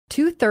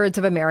2/3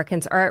 of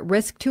Americans are at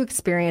risk to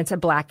experience a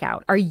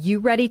blackout. Are you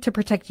ready to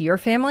protect your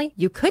family?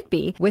 You could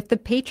be with the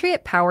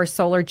Patriot Power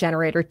Solar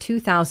Generator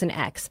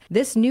 2000X.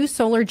 This new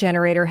solar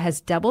generator has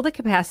double the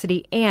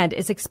capacity and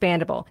is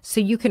expandable,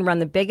 so you can run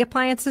the big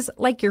appliances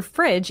like your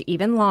fridge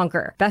even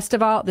longer. Best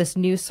of all, this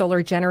new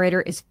solar generator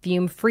is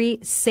fume-free,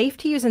 safe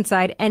to use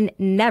inside, and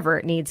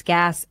never needs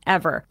gas,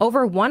 ever.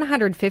 Over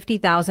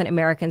 150,000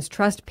 Americans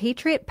trust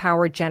Patriot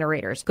Power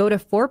Generators. Go to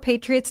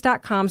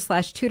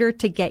 4patriots.com/Tudor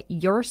to get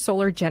your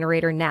solar generator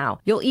now.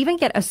 You'll even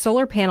get a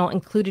solar panel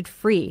included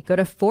free. Go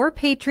to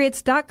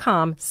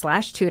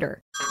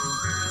 4patriots.com/Tudor.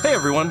 Hey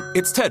everyone,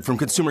 it's Ted from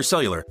Consumer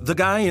Cellular, the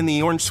guy in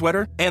the orange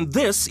sweater, and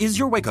this is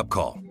your wake-up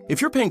call.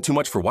 If you're paying too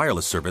much for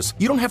wireless service,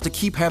 you don't have to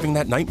keep having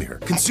that nightmare.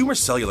 Consumer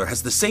Cellular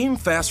has the same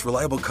fast,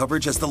 reliable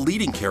coverage as the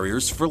leading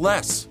carriers for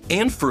less.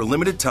 And for a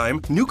limited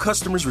time, new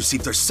customers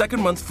receive their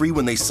second month free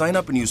when they sign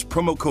up and use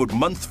promo code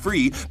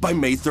MONTHFREE by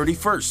May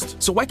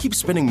 31st. So why keep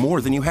spending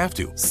more than you have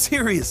to?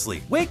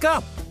 Seriously, wake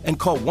up and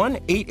call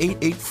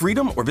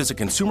 1-888-FREEDOM or visit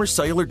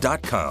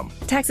consumercellular.com.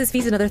 Taxes,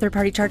 fees, and other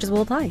third-party charges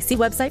will apply. See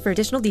website for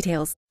additional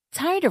details.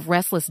 Tired of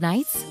restless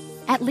nights?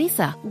 At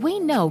Leesa, we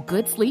know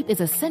good sleep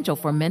is essential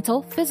for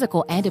mental,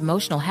 physical, and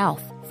emotional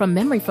health. From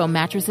memory foam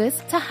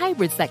mattresses to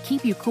hybrids that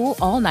keep you cool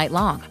all night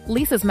long,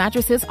 Leesa's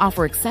mattresses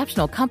offer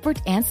exceptional comfort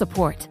and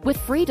support with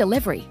free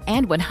delivery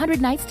and 100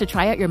 nights to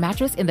try out your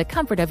mattress in the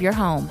comfort of your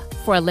home.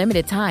 For a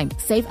limited time,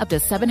 save up to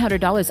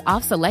 $700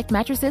 off select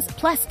mattresses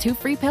plus 2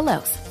 free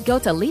pillows. Go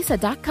to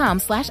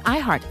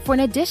leesa.com/iHeart for an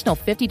additional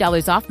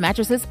 $50 off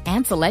mattresses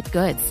and select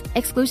goods.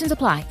 Exclusions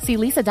apply. See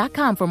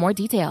leesa.com for more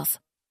details.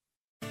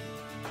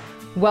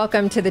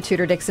 Welcome to the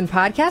Tudor Dixon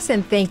podcast,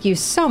 and thank you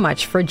so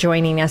much for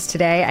joining us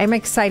today. I'm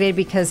excited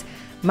because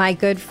my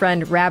good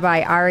friend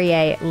Rabbi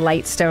Aryeh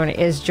Lightstone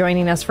is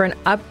joining us for an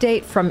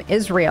update from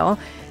Israel.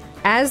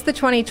 As the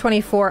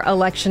 2024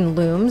 election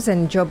looms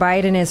and Joe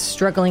Biden is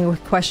struggling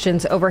with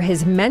questions over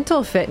his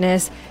mental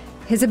fitness,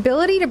 his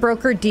ability to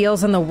broker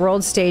deals on the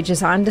world stage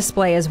is on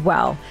display as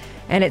well.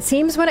 And it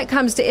seems when it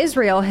comes to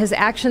Israel, his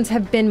actions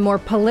have been more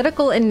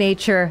political in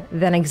nature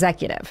than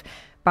executive.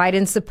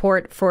 Biden's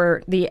support from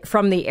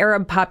the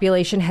Arab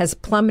population has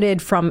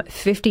plummeted from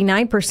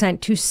 59%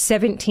 to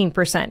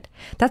 17%.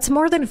 That's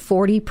more than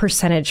 40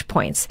 percentage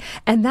points.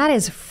 And that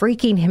is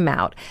freaking him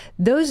out.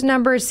 Those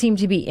numbers seem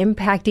to be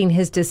impacting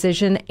his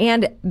decision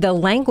and the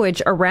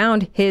language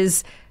around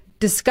his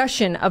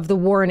discussion of the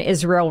war in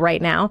Israel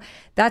right now.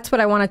 That's what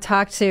I want to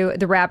talk to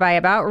the rabbi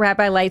about.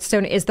 Rabbi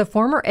Lightstone is the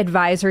former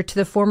advisor to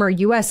the former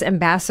U.S.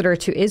 ambassador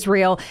to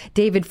Israel,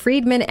 David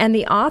Friedman, and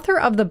the author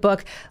of the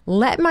book,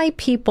 Let My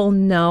People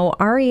Know.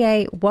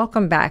 Aryeh,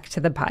 welcome back to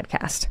the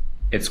podcast.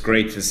 It's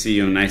great to see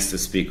you. Nice to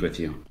speak with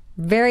you.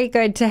 Very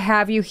good to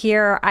have you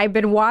here. I've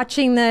been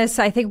watching this.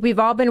 I think we've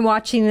all been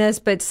watching this,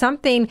 but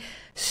something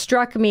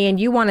struck me and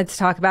you wanted to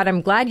talk about it.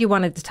 I'm glad you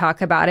wanted to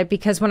talk about it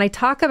because when I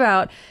talk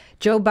about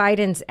Joe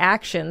Biden's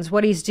actions,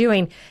 what he's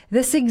doing,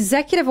 this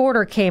executive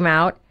order came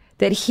out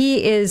that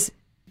he is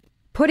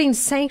putting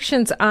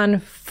sanctions on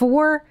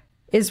 4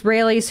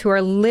 Israelis who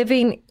are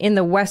living in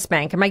the West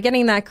Bank. Am I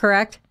getting that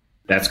correct?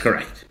 That's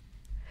correct.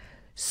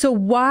 So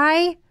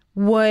why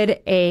would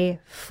a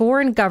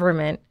foreign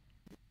government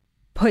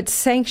put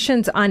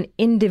sanctions on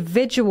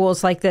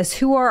individuals like this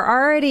who are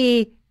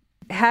already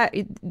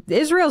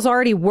Israel's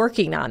already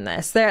working on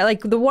this? They're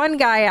like the one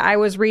guy I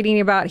was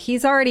reading about,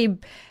 he's already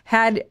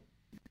had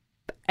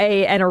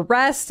an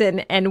arrest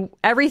and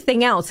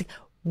everything else.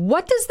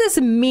 What does this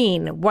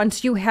mean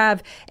once you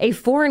have a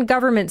foreign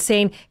government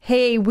saying,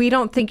 hey, we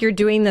don't think you're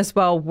doing this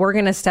well, we're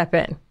going to step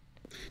in?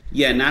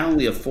 Yeah, not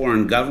only a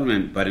foreign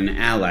government, but an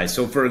ally.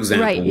 So, for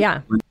example, right,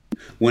 yeah.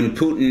 When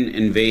Putin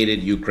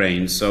invaded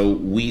Ukraine, so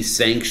we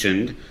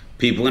sanctioned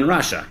people in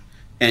Russia.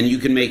 And you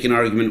can make an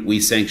argument we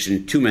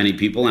sanctioned too many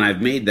people, and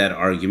I've made that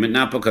argument,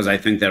 not because I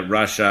think that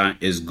Russia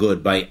is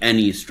good by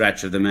any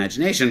stretch of the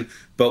imagination,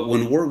 but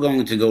when we're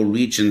going to go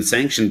reach and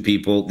sanction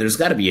people, there's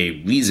got to be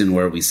a reason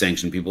where we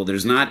sanction people.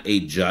 There's not a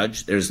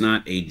judge, there's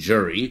not a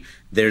jury,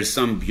 there's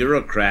some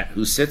bureaucrat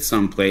who sits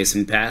someplace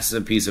and passes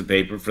a piece of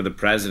paper for the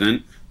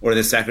president or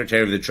the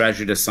secretary of the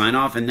Treasury to sign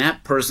off, and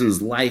that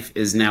person's life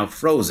is now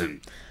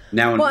frozen.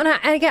 Now, well, and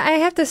I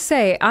have to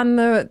say,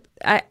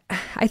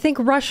 I think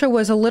Russia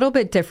was a little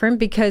bit different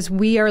because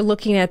we are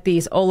looking at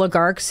these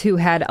oligarchs who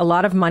had a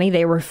lot of money.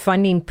 They were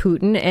funding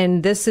Putin,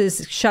 and this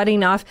is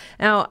shutting off.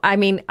 Now, I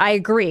mean, I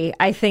agree.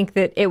 I think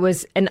that it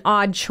was an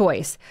odd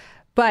choice,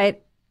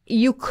 but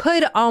you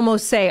could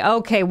almost say,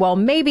 okay, well,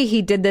 maybe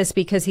he did this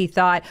because he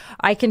thought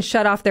I can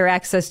shut off their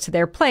access to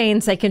their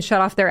planes. I can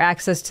shut off their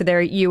access to their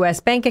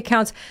U.S. bank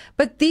accounts.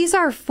 But these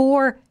are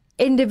 4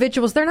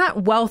 individuals. They're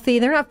not wealthy.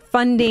 They're not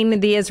funding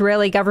the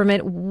Israeli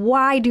government.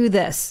 Why do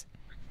this?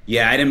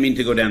 Yeah, I didn't mean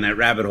to go down that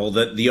rabbit hole.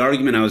 The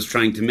argument I was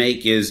trying to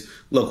make is,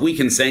 look, we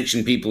can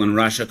sanction people in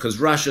Russia because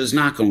Russia is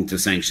not going to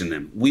sanction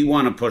them. We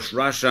want to push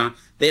Russia.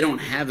 They don't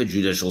have a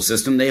judicial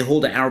system. They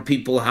hold our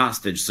people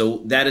hostage.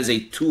 So that is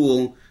a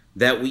tool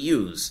that we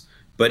use.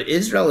 But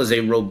Israel is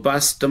a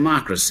robust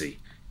democracy.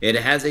 It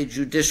has a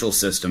judicial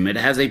system. It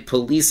has a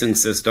policing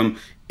system.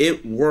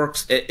 It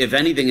works. If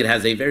anything, it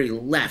has a very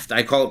left,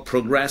 I call it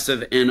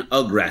progressive and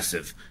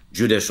aggressive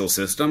judicial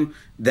system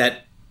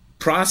that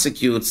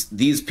prosecutes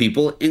these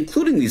people,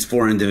 including these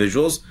four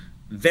individuals,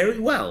 very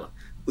well.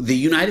 The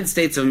United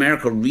States of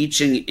America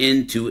reaching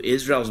into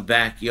Israel's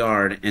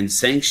backyard and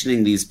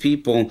sanctioning these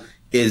people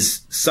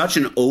is such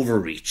an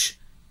overreach,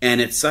 and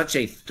it's such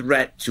a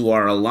threat to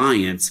our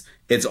alliance,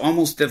 it's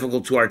almost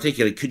difficult to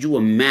articulate. Could you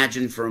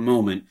imagine for a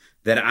moment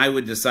that I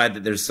would decide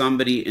that there's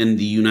somebody in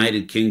the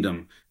United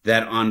Kingdom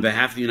that on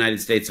behalf of the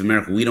United States of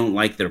America, we don't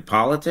like their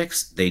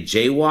politics, they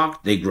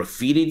jaywalked, they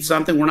graffitied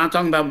something? We're not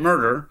talking about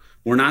murder.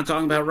 We're not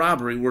talking about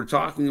robbery. We're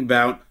talking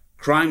about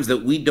crimes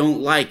that we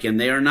don't like, and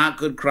they are not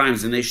good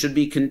crimes, and they should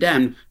be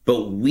condemned.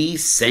 But we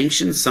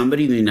sanction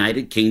somebody in the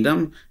United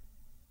Kingdom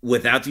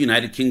without the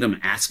United Kingdom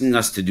asking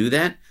us to do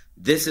that?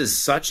 This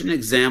is such an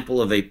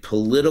example of a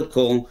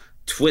political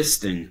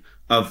twisting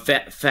of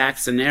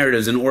facts and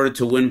narratives in order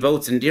to win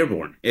votes in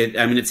Dearborn.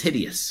 It's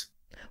hideous.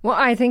 Well,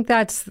 I think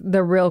that's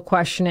the real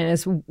question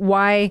is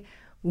why.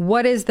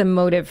 What is the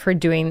motive for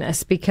doing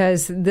this?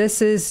 Because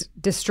this is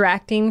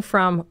distracting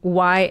from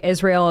why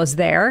Israel is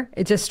there.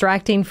 It's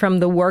distracting from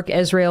the work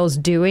Israel is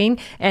doing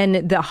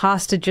and the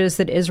hostages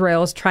that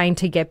Israel is trying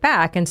to get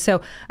back. And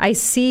so I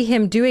see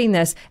him doing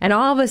this. And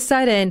all of a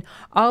sudden,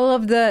 all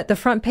of the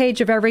front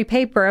page of every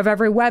paper, of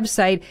every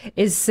website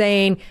is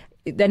saying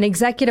an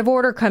executive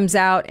order comes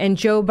out and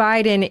Joe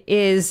Biden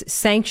is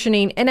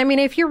sanctioning. And I mean,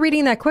 if you're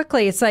reading that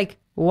quickly, it's like,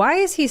 why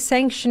is he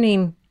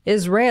sanctioning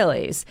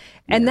Israelis?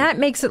 And that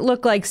makes it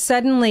look like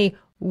suddenly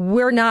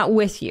we're not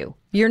with you.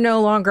 You're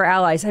no longer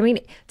allies. I mean,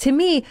 to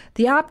me,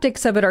 the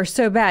optics of it are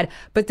so bad.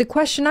 But the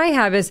question I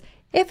have is,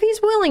 if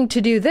he's willing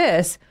to do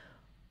this,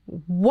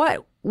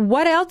 what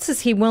else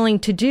is he willing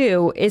to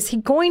do? Is he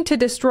going to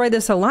destroy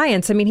this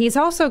alliance? I mean, he's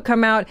also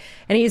come out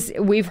and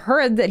we've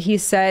heard that he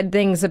said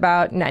things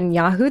about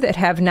Netanyahu that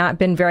have not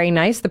been very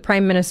nice. The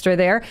prime minister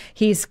there,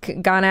 he's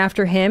gone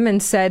after him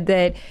and said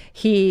that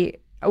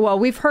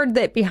we've heard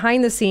that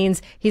behind the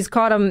scenes, he's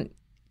called him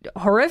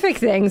horrific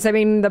things. I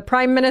mean, the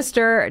prime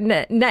minister,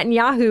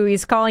 Netanyahu,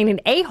 he's calling an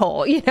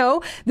a-hole. You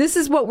know, this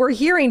is what we're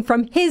hearing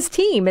from his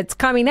team. It's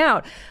coming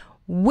out.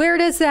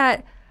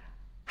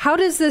 How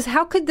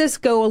could this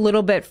go a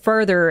little bit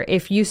further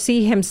if you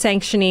see him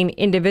sanctioning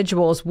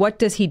individuals? What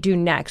does he do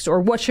next?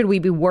 Or what should we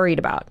be worried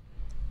about?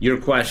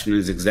 Your question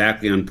is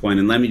exactly on point.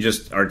 And let me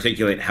just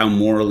articulate how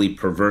morally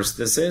perverse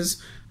this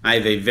is. I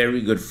have a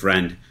very good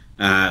friend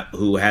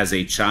who has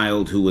a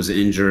child who was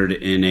injured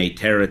in a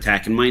terror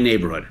attack in my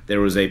neighborhood. There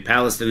was a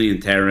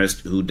Palestinian terrorist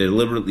who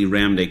deliberately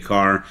rammed a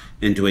car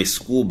into a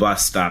school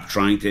bus stop,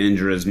 trying to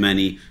injure as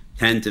many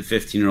 10 to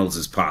 15-year-olds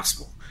as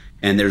possible.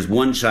 And there's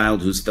one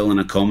child who's still in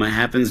a coma,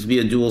 happens to be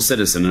a dual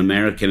citizen, an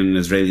American and an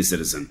Israeli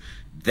citizen.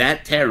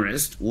 That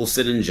terrorist will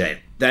sit in jail.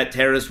 That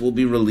terrorist will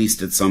be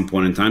released at some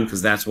point in time,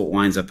 because that's what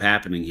winds up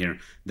happening here.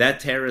 That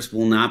terrorist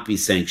will not be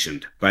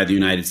sanctioned by the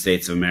United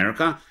States of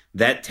America.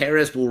 That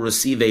terrorist will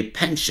receive a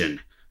pension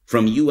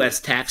from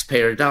U.S.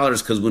 taxpayer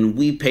dollars, because when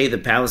we pay the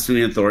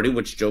Palestinian Authority,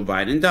 which Joe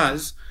Biden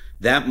does,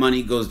 that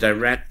money goes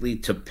directly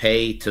to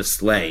pay to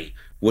slay,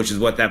 which is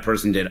what that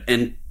person did.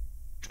 And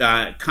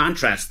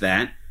contrast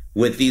that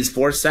with these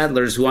forced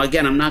settlers who,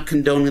 again, I'm not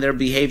condoning their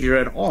behavior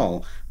at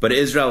all, but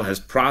Israel has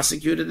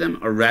prosecuted them,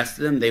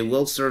 arrested them, they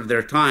will serve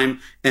their time,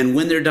 and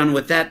when they're done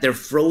with that, they're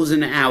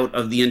frozen out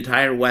of the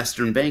entire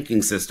Western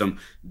banking system.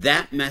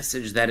 That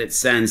message that it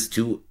sends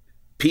to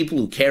people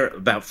who care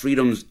about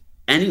freedoms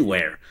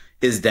anywhere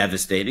is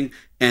devastating.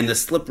 And the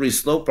slippery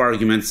slope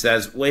argument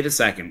says, wait a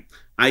second,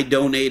 I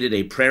donated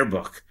a prayer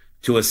book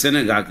to a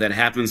synagogue that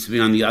happens to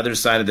be on the other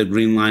side of the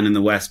Green Line in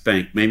the West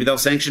Bank. Maybe they'll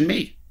sanction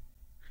me.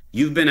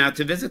 You've been out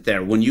to visit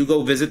there. When you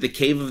go visit the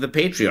Cave of the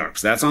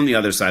Patriarchs, that's on the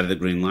other side of the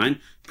Green Line.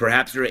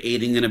 Perhaps you're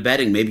aiding and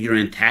abetting. Maybe you're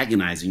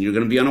antagonizing. You're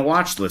going to be on a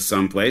watch list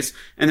someplace,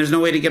 and there's no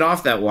way to get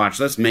off that watch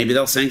list. Maybe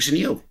they'll sanction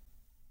you.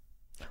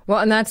 Well,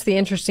 and that's the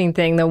interesting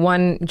thing. The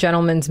one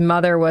gentleman's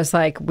mother was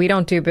like, we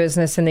don't do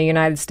business in the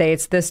United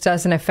States. This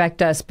doesn't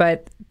affect us.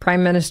 But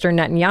Prime Minister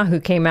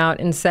Netanyahu came out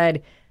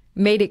and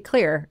made it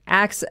clear,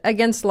 acts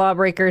against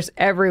lawbreakers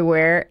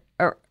everywhere.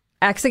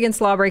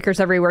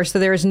 So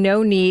there is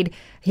no need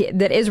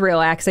that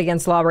Israel acts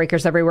against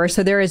lawbreakers everywhere.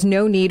 So there is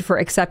no need for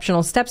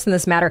exceptional steps in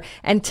this matter.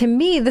 And to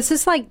me, this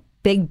is like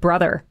Big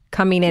Brother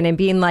coming in and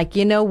being like,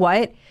 you know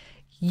what?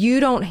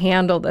 You don't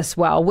handle this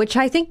well, which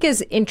I think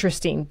is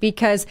interesting,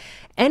 because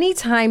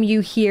anytime you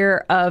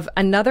hear of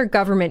another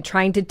government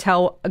trying to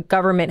tell a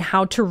government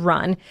how to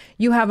run,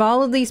 you have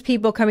all of these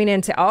people coming in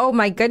and say, oh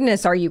my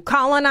goodness, are you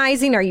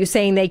colonizing? Are you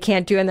saying they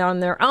can't do it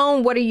on their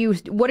own? What are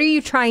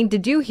you trying to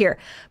do here?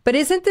 But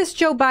isn't this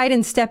Joe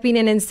Biden stepping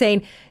in and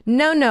saying,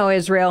 no,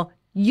 Israel,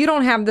 you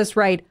don't have this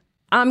right.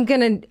 I'm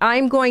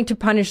going to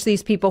punish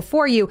these people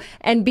for you.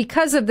 And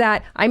because of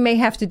that, I may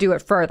have to do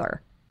it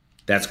further.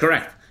 That's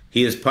correct.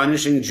 He is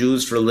punishing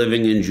Jews for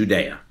living in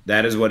Judea.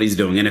 That is what he's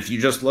doing. And if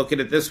you just look at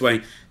it this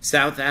way,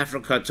 South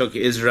Africa took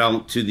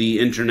Israel to the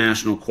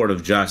International Court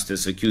of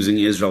Justice, accusing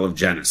Israel of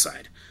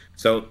genocide.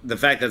 So the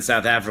fact that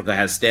South Africa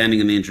has standing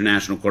in the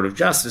International Court of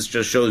Justice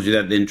just shows you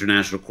that the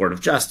International Court of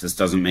Justice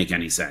doesn't make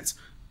any sense.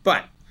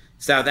 But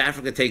South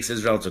Africa takes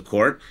Israel to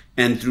court,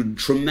 and through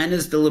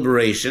tremendous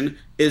deliberation,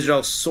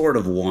 Israel sort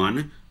of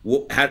won.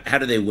 How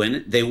do they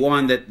win? They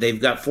won that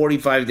they've got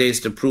 45 days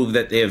to prove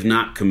that they have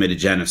not committed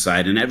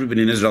genocide. And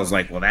everybody in Israel is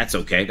like, well, that's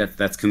okay.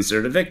 That's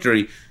considered a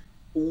victory.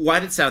 Why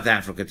did South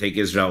Africa take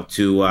Israel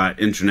to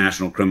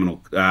International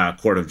Criminal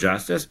Court of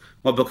Justice?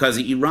 Well, because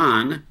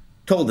Iran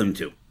told them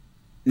to.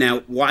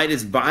 Now, why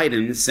is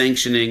Biden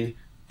sanctioning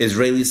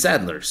Israeli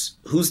settlers?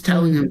 Who's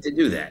telling him to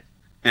do that?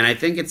 And I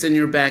think it's in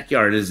your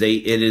backyard. It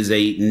is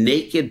a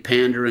naked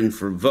pandering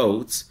for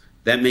votes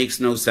that makes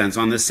no sense.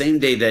 On the same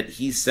day that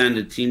he sent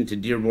a team to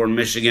Dearborn,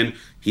 Michigan,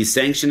 he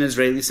sanctioned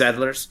Israeli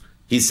settlers.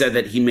 He said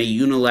that he may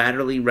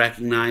unilaterally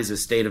recognize the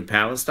state of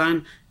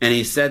Palestine. And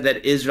he said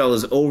that Israel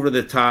is over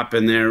the top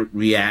in their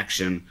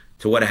reaction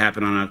to what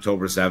happened on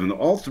October 7th.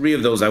 All three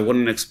of those I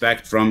wouldn't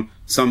expect from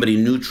somebody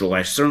neutral.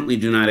 I certainly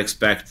do not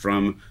expect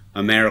from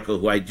America,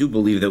 who I do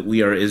believe that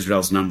we are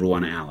Israel's number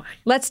one ally.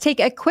 Let's take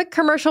a quick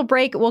commercial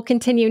break. We'll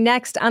continue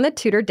next on the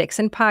Tudor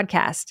Dixon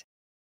podcast.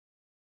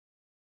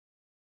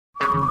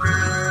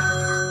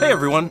 Hey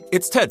everyone,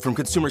 it's Ted from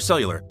Consumer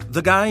Cellular,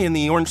 the guy in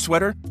the orange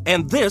sweater,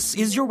 and this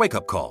is your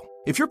wake-up call.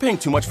 If you're paying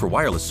too much for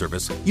wireless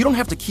service, you don't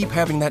have to keep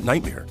having that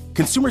nightmare.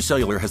 Consumer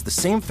Cellular has the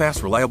same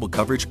fast, reliable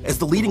coverage as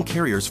the leading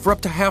carriers for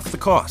up to half the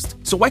cost.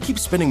 So why keep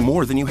spending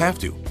more than you have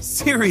to?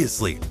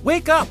 Seriously,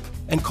 wake up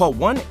and call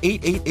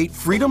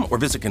 1-888-FREEDOM or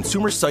visit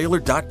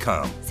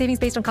consumercellular.com. Savings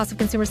based on cost of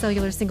Consumer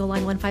Cellular single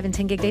line 1, 5, and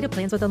 10 gig data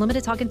plans with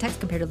unlimited talk and text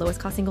compared to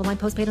lowest cost single line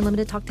postpaid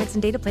unlimited talk, text,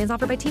 and data plans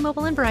offered by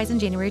T-Mobile and Verizon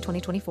January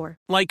 2024.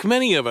 Like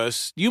many of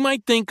us, you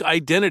might think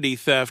identity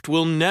theft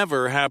will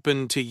never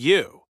happen to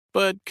you.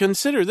 But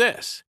consider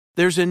this.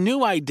 There's a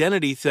new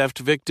identity theft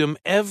victim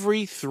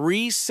every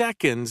 3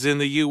 seconds in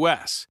the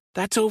U.S.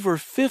 That's over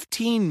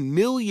 15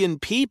 million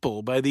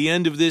people by the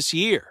end of this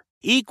year,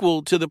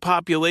 equal to the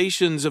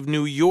populations of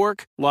New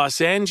York, Los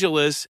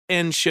Angeles,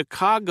 and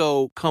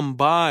Chicago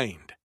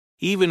combined.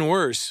 Even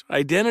worse,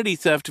 identity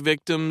theft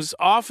victims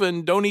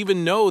often don't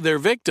even know they're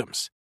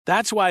victims.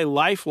 That's why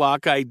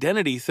LifeLock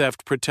Identity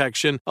Theft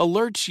Protection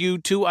alerts you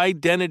to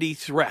identity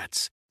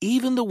threats,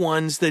 even the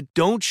ones that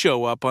don't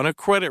show up on a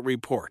credit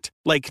report,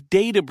 like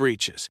data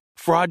breaches,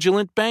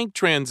 fraudulent bank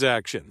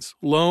transactions,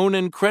 loan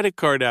and credit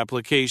card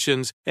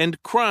applications,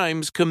 and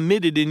crimes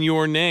committed in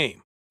your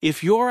name.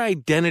 If your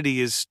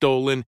identity is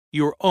stolen,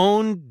 your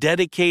own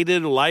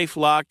dedicated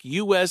LifeLock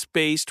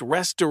U.S.-based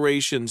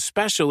restoration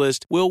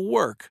specialist will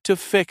work to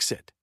fix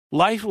it.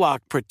 LifeLock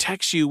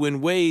protects you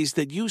in ways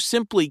that you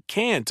simply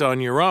can't on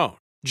your own.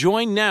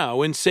 Join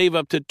now and save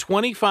up to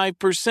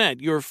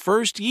 25% your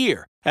first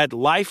year at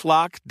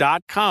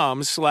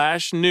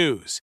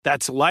LifeLock.com/news.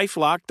 That's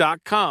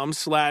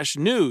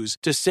LifeLock.com/news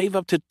to save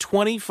up to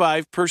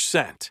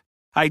 25%.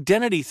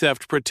 Identity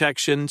theft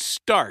protection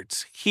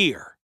starts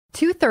here.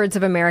 2/3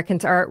 of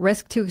Americans are at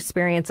risk to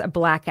experience a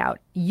blackout.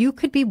 You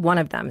could be one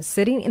of them,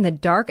 sitting in the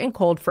dark and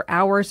cold for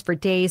hours, for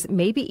days,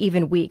 maybe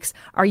even weeks.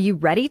 Are you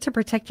ready to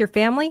protect your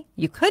family?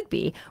 You could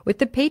be with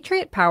the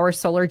Patriot Power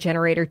Solar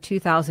Generator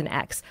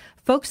 2000X.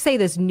 Folks say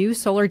this new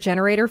solar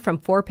generator from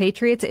 4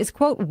 Patriots is,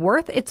 quote,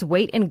 worth its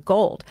weight in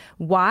gold.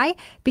 Why?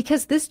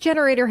 Because this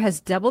generator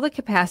has double the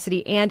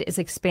capacity and is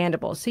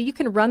expandable, so you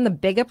can run the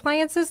big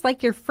appliances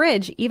like your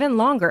fridge even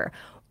longer,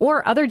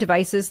 or other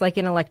devices like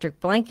an electric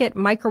blanket,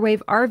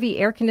 microwave, RV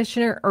air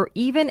conditioner, or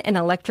even an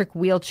electric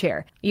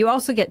wheelchair. You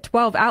also get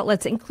 12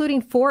 outlets, including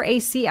 4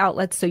 AC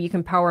outlets, so you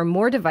can power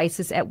more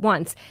devices at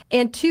once,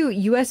 and 2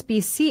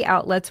 USB-C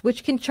outlets,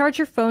 which can charge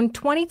your phone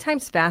 20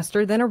 times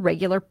faster than a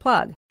regular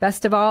plug.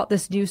 Best of all,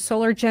 this new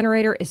solar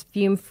generator is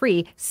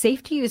fume-free,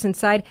 safe to use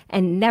inside,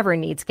 and never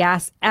needs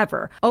gas,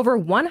 ever. Over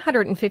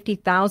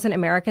 150,000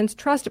 Americans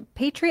trust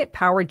Patriot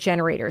Power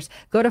generators.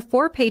 Go to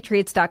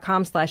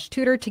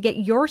 4patriots.com/Tudor to get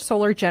your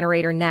solar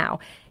generator now.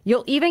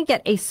 You'll even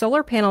get a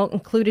solar panel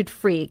included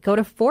free. Go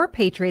to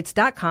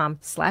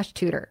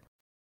 4patriots.com/Tudor.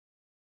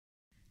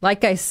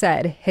 Like I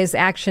said, his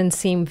actions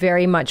seem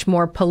very much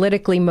more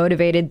politically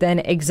motivated than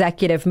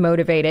executive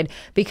motivated,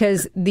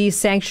 because these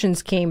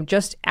sanctions came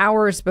just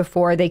hours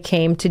before they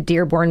came to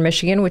Dearborn,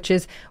 Michigan, which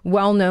is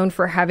well known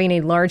for having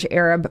a large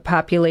Arab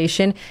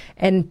population.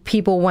 And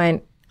people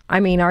went, I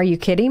mean, are you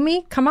kidding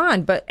me? Come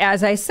on. But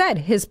as I said,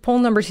 his poll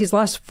numbers, he's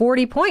lost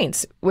 40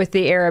 points with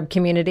the Arab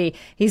community.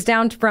 He's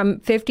down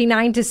from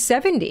 59 to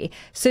 70.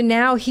 So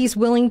now he's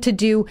willing to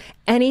do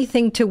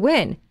anything to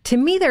win. To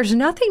me, there's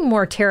nothing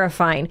more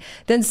terrifying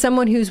than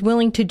someone who's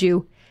willing to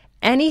do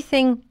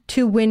anything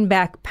to win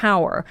back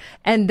power.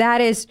 And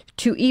that is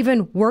to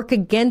even work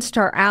against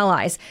our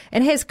allies.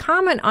 And his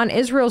comment on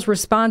Israel's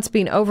response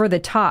being over the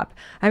top,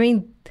 I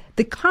mean,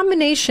 the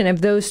combination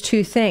of those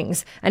two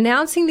things,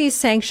 announcing these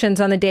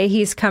sanctions on the day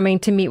he's coming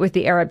to meet with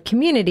the Arab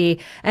community,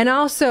 and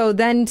also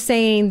then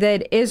saying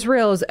that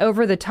Israel is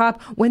over the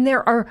top when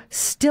there are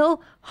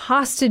still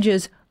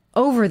hostages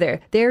over there.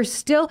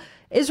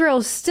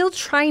 Israel's still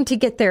trying to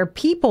get their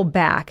people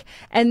back.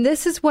 And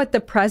this is what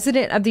the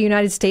president of the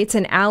United States,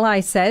 an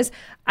ally, says.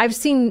 I've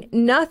seen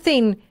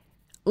nothing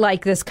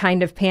like this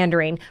kind of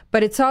pandering,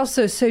 but it's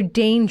also so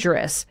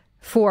dangerous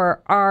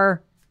for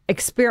our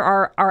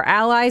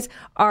allies,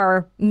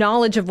 our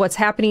knowledge of what's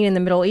happening in the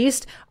Middle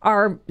East,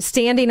 our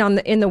standing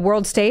in the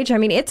world stage. I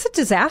mean, it's a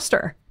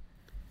disaster.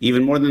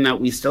 Even more than that,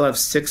 we still have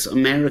 6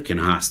 American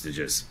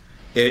hostages.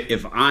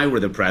 If I were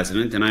the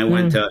president and I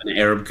went to an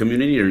Arab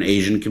community or an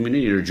Asian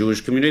community or a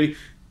Jewish community,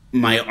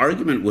 my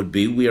argument would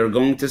be we are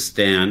going to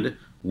stand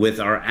with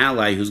our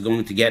ally who's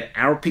going to get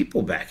our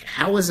people back.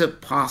 How is it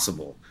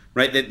possible,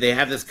 right, that they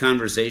have this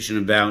conversation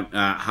about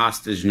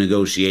hostage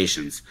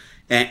negotiations?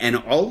 And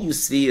all you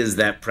see is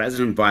that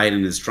President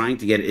Biden is trying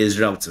to get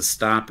Israel to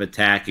stop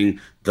attacking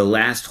the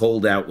last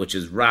holdout, which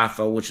is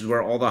Rafah, which is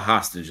where all the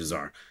hostages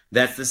are.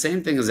 That's the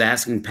same thing as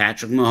asking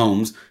Patrick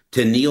Mahomes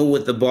to kneel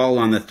with the ball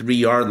on the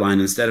 3-yard line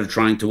instead of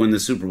trying to win the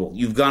Super Bowl.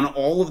 You've gone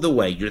all of the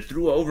way. You're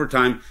through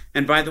overtime.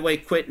 And by the way,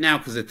 quit now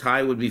because a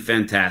tie would be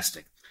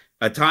fantastic.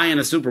 A tie in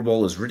a Super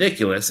Bowl is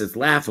ridiculous. It's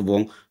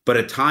laughable. But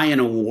a tie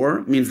in a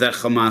war means that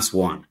Hamas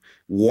won.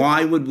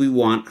 Why would we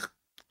want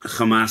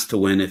Hamas to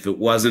win if it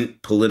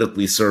wasn't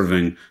politically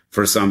serving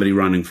for somebody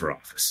running for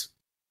office?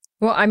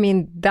 Well, I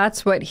mean,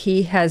 that's what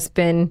he has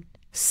been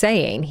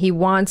saying. He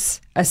wants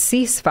a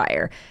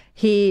ceasefire.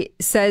 He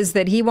says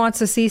that he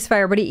wants a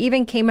ceasefire, but he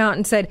even came out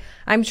and said,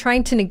 I'm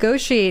trying to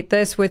negotiate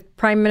this with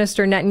Prime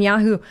Minister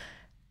Netanyahu,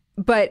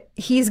 but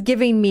he's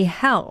giving me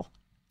hell.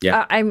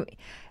 Yeah.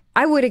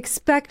 I would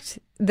expect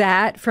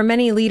that from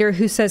any leader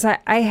who says,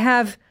 I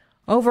have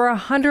over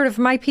 100 of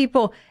my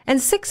people and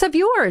 6 of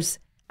yours,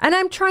 and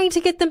I'm trying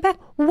to get them back.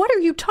 What are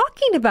you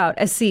talking about,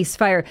 a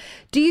ceasefire?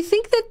 Do you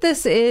think that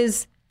this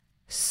is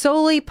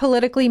solely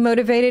politically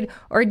motivated,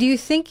 or do you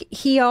think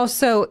he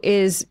also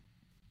is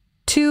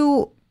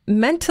too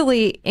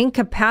mentally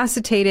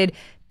incapacitated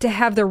to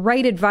have the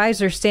right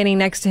advisor standing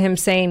next to him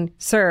saying,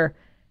 sir,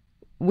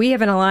 we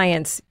have an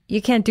alliance.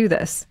 You can't do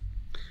this?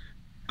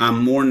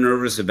 I'm more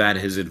nervous about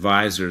his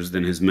advisors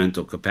than his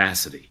mental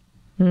capacity.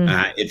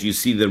 If you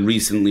see the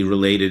recently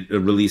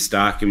released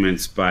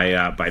documents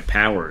by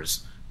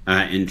Powers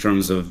in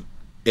terms of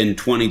in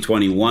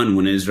 2021,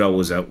 when Israel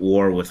was at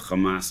war with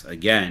Hamas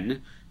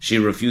again, she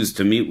refused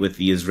to meet with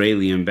the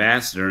Israeli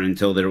ambassador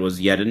until there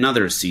was yet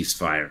another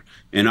ceasefire.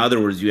 In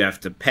other words, you have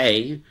to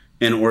pay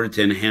in order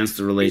to enhance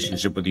the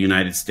relationship with the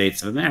United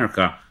States of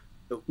America.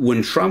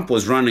 When Trump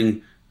was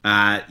running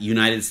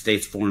United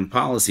States foreign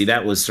policy,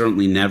 that was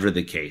certainly never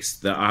the case.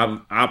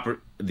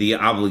 The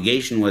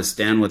obligation was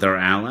stand with our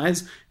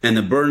allies, and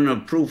the burden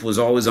of proof was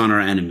always on our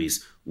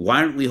enemies.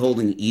 Why aren't we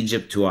holding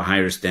Egypt to a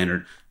higher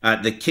standard?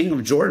 The King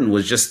of Jordan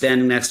was just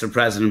standing next to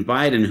President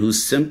Biden, who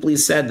simply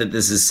said that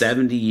this is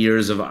 70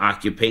 years of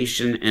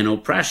occupation and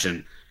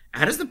oppression.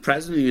 How does the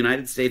President of the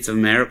United States of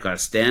America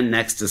stand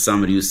next to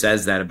somebody who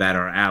says that about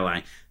our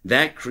ally?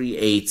 That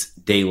creates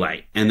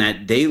daylight, and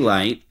that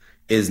daylight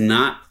is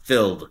not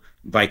filled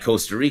by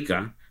Costa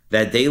Rica.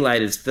 That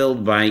daylight is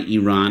filled by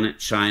Iran,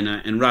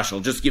 China, and Russia.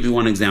 I'll just give you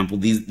one example.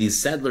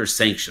 These settler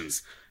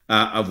sanctions,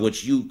 of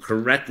which you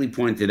correctly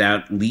pointed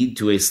out, lead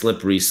to a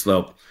slippery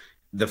slope.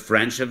 The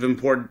French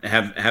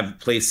have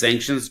placed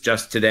sanctions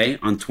just today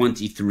on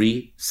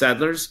 23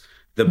 settlers.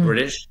 The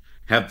British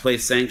have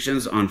placed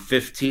sanctions on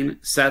 15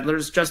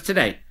 settlers just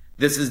today.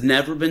 This has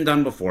never been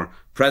done before.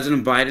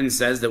 President Biden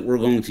says that we're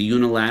going to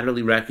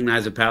unilaterally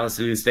recognize a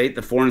Palestinian state.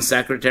 The Foreign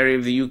Secretary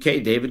of the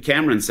UK, David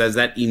Cameron, says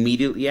that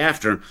immediately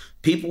after.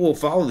 People will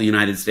follow the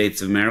United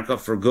States of America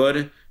for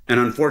good and,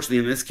 unfortunately,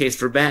 in this case,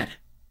 for bad.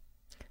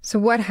 So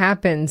what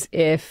happens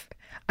if...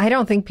 I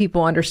don't think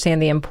people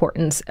understand the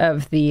importance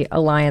of the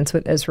alliance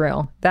with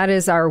Israel. That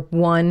is our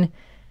one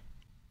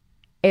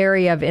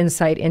area of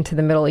insight into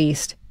the Middle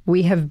East.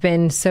 We have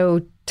been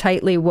so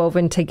tightly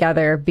woven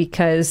together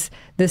because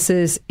this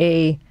is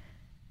a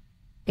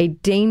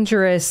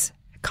dangerous,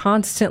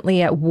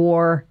 constantly at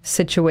war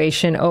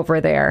situation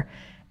over there.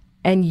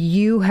 And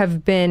you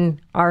have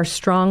been our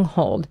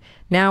stronghold.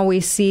 Now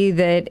we see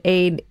that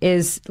aid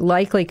is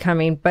likely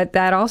coming, but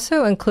that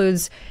also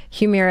includes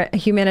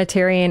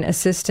humanitarian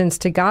assistance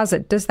to Gaza.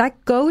 Does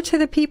that go to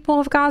the people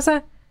of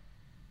Gaza?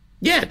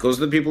 Yeah, it goes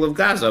to the people of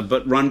Gaza,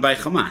 but run by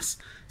Hamas.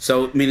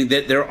 So, meaning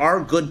that there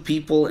are good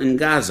people in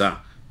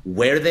Gaza.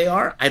 Where they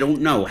are, I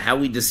don't know. How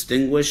we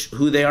distinguish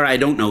who they are, I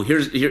don't know.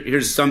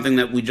 Here's something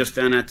that we just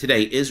found out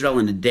today. Israel,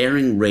 in a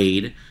daring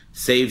raid,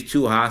 saved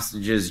 2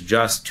 hostages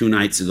just 2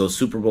 nights ago,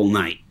 Super Bowl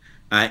night.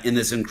 In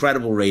this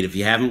incredible raid, if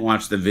you haven't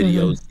watched the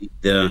videos,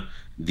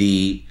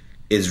 the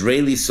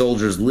Israeli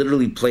soldiers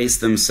literally placed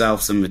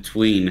themselves in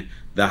between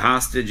the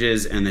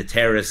hostages and the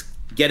terrorists,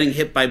 getting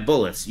hit by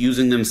bullets,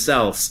 using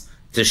themselves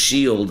to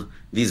shield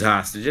these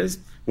hostages,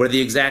 where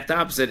the exact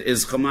opposite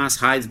is Hamas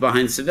hides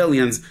behind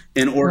civilians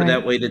in order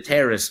that way the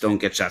terrorists don't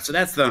get shot. So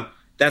that's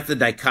the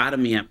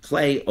dichotomy at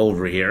play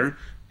over here.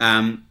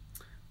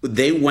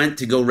 They went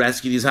to go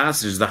rescue these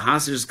hostages. The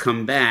hostages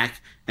come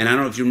back, and I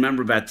don't know if you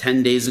remember, about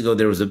 10 days ago,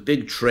 there was a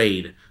big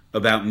trade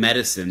about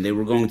medicine. They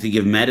were going to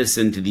give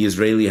medicine to the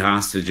Israeli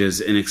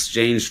hostages in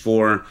exchange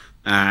for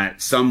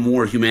some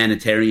more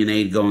humanitarian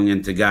aid going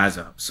into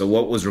Gaza. So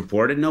what was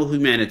reported? No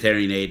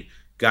humanitarian aid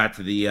got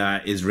to the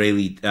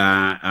Israeli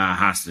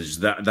hostages,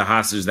 the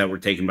hostages that were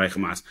taken by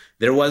Hamas.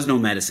 There was no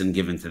medicine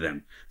given to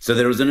them. So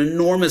there was an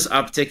enormous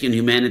uptick in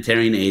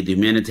humanitarian aid. The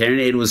humanitarian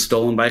aid was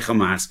stolen by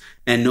Hamas,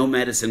 and no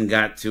medicine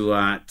got to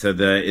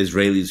the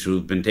Israelis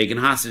who've been taken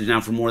hostage now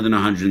for more than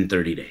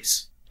 130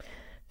 days.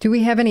 Do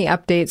we have any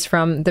updates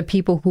from the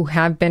people who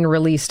have been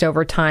released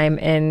over time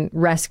and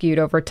rescued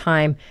over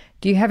time?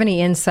 Do you have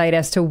any insight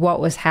as to what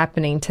was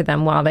happening to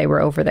them while they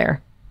were over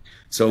there?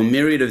 So a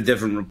myriad of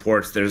different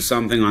reports. There's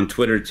something on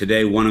Twitter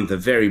today, one of the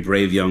very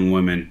brave young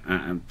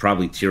women,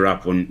 probably tear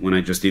up when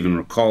I just even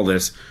recall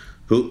this,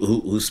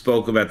 who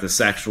spoke about the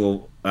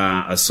sexual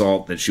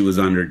assault that she was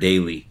under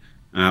daily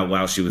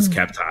while she was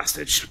kept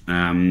hostage.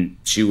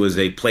 She was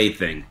a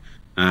plaything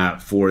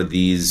for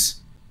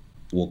these,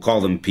 we'll call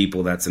them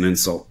people, that's an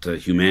insult to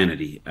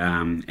humanity.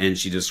 And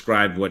she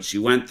described what she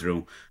went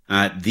through.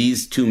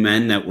 These two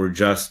men that were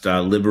just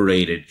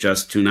liberated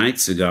just 2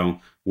 nights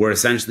ago were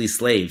essentially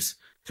slaves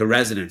to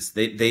residents.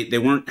 They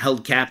weren't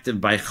held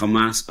captive by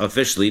Hamas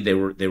officially. They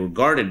were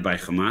guarded by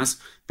Hamas,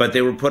 but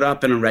they were put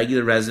up in a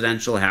regular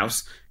residential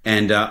house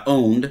and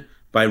owned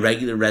by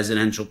regular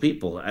residential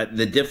people.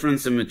 The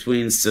difference in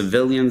between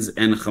civilians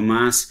and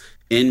Hamas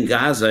in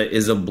Gaza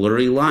is a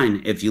blurry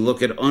line. If you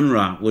look at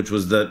UNRWA, which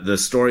was the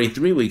story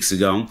 3 weeks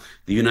ago,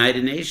 the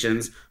United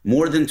Nations,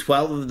 more than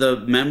 12 of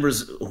the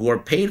members who are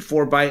paid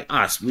for by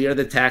us, we are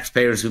the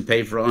taxpayers who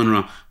pay for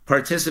UNRWA,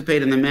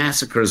 participate in the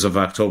massacres of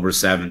October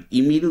 7th.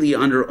 Immediately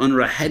under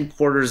UNRWA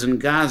headquarters in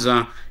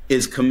Gaza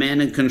is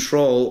command and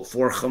control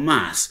for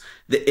Hamas.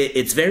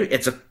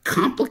 It's a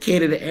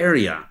complicated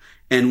area.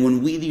 And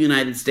when we, the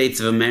United States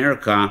of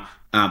America,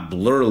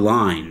 blur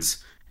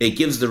lines, it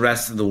gives the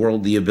rest of the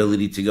world the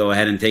ability to go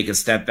ahead and take a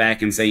step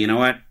back and say, you know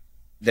what?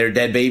 There are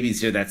dead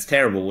babies here. That's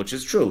terrible, which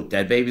is true.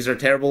 Dead babies are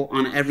terrible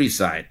on every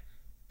side.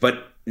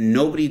 But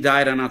nobody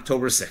died on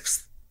October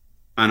 6th.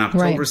 On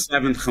October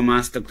 7th,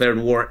 Hamas declared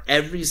war.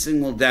 Every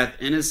single death,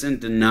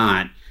 innocent and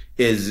not,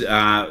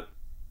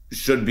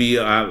 should be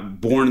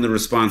borne the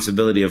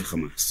responsibility of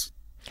Hamas.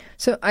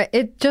 So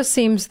it just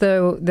seems,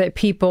 though, that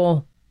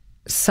people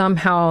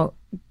somehow,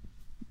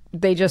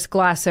 they just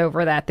gloss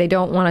over that. They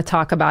don't want to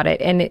talk about it.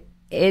 And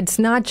it's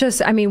not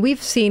just, I mean,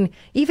 we've seen,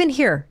 even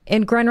here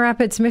in Grand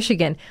Rapids,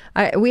 Michigan,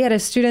 we had a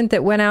student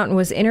that went out and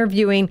was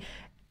interviewing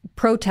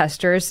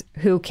protesters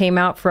who came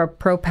out for a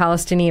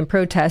pro-Palestinian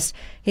protest.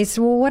 He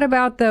said, well, what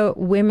about the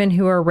women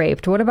who are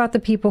raped? What about the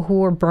people who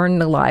were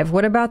burned alive?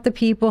 What about the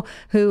people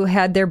who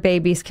had their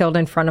babies killed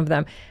in front of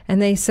them?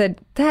 And they said,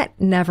 that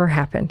never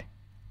happened.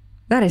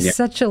 That is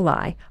such a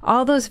lie.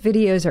 All those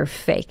videos are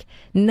fake.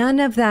 None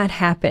of that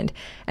happened.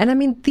 And I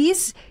mean,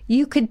 these,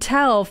 you could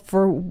tell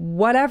for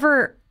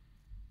whatever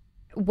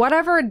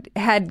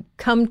had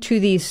come to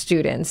these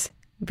students,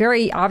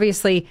 very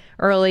obviously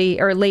early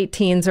or late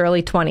teens,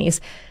 early 20s,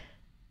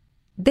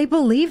 they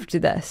believed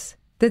this,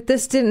 that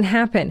this didn't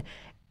happen.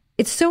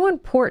 It's so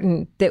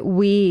important that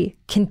we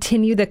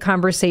continue the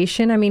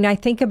conversation. I mean, I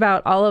think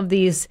about all of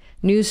these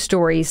news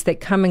stories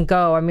that come and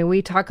go. I mean,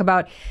 we talk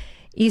about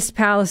East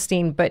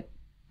Palestine, but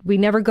we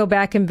never go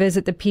back and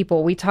visit the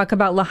people. We talk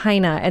about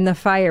Lahaina and the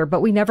fire, but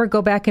we never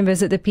go back and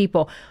visit the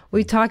people.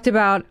 We talked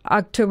about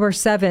October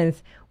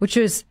 7th, which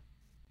was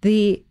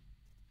the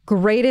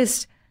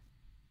greatest,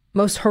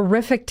 most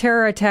horrific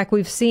terror attack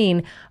we've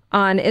seen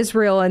on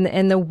Israel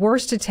and the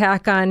worst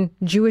attack on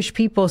Jewish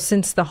people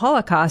since the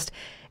Holocaust.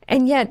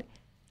 And yet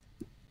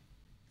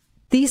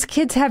these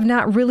kids have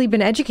not really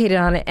been educated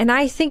on it. And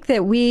I think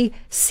that we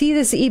see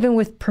this even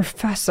with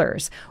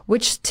professors,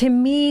 which to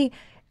me,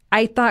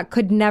 I thought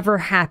could never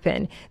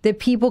happen, that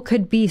people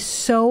could be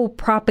so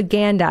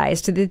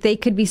propagandized, that they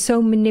could be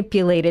so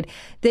manipulated,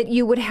 that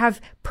you would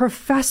have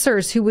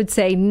professors who would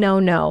say,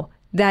 no,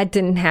 that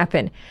didn't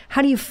happen.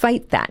 How do you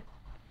fight that?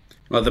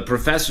 Well, the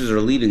professors are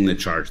leading the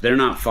charge. They're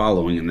not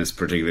following in this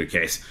particular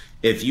case.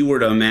 If you were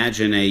to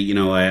imagine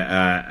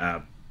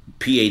a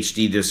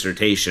PhD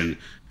dissertation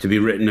to be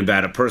written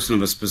about a person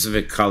of a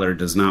specific color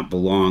does not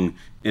belong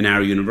in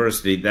our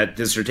university, that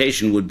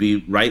dissertation would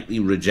be rightly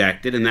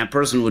rejected, and that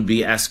person would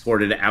be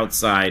escorted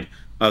outside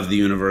of the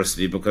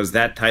university because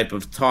that type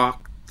of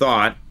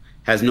thought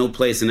has no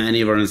place in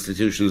any of our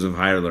institutions of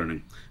higher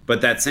learning.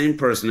 But that same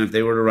person, if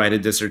they were to write a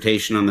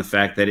dissertation on the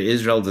fact that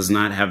Israel does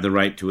not have the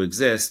right to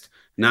exist,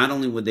 not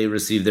only would they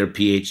receive their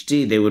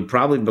PhD, they would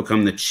probably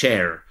become the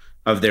chair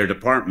of their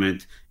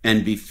department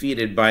and be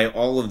feted by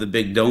all of the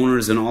big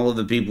donors and all of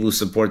the people who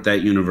support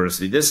that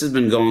university. This has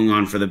been going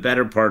on for the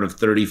better part of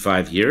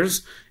 35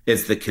 years.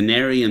 It's the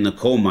canary in the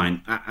coal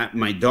mine.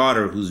 My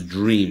daughter, whose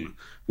dream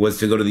was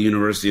to go to the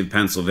University of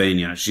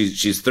Pennsylvania,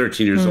 she's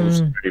 13 years old, she's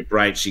very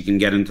bright, she can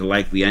get into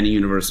likely any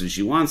university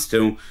she wants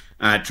to,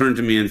 turned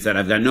to me and said,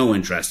 I've got no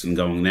interest in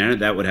going there.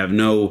 That would have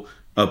no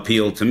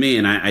appeal to me.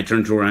 And I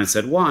turned to her and I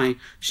said, why?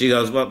 She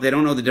goes, well, they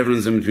don't know the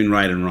difference in between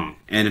right and wrong.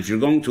 And if you're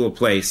going to a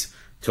place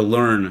to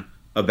learn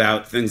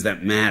about things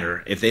that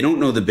matter, if they don't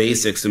know the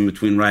basics in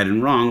between right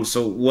and wrong,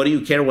 so what do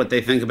you care what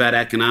they think about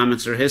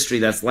economics or history?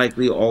 That's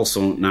likely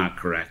also not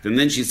correct. And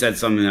then she said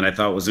something that I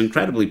thought was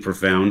incredibly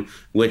profound,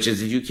 which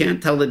is, if you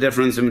can't tell the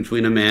difference in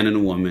between a man and a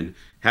woman,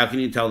 how can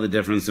you tell the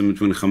difference in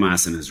between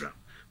Hamas and Israel?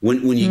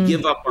 When you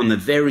give up on the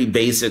very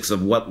basics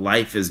of what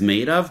life is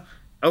made of,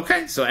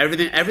 okay, so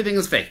everything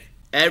is fake.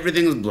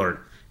 Everything is blurred.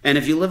 And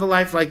if you live a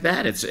life like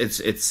that,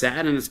 it's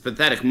sad and it's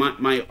pathetic.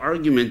 My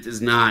argument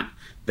is not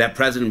that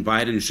President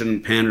Biden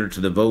shouldn't pander to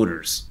the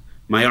voters.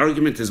 My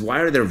argument is, why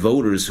are there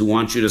voters who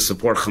want you to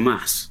support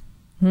Hamas?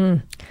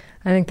 I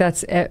think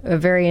that's a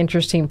very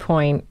interesting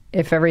point.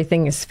 If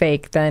everything is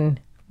fake, then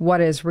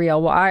what is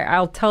real? Well,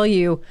 I'll tell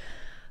you,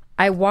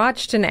 I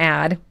watched an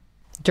ad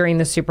during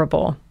the Super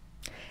Bowl,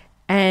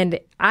 and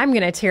I'm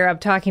going to tear up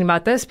talking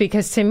about this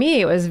because to me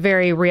it was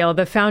very real.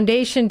 The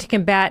Foundation to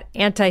Combat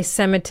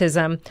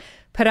Anti-Semitism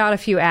put out a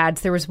few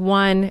ads. There was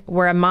one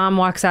where a mom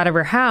walks out of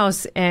her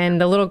house and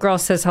the little girl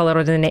says hello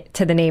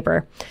to the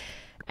neighbor.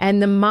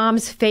 And the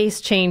mom's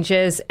face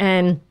changes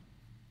and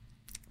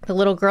the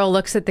little girl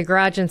looks at the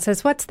garage and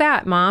says, "What's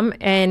that, Mom?"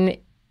 And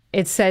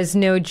it says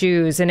 "No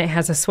Jews," and it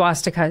has a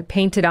swastika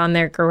painted on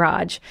their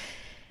garage.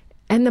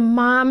 And the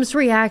mom's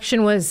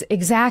reaction was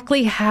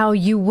exactly how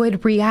you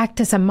would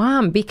react as a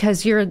mom,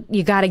 because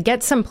you got to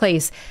get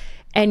someplace.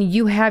 And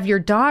you have your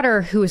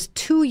daughter who is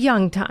too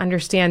young to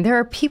understand there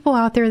are people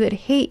out there that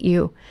hate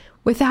you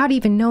without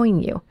even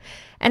knowing you.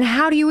 And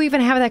how do you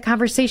even have that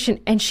conversation?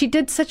 And she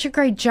did such a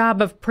great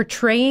job of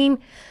portraying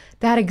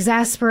that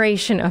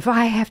exasperation of,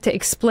 I have to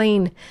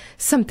explain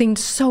something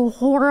so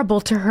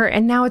horrible to her,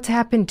 and now it's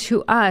happened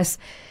to us.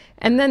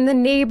 And then the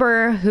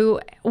neighbor who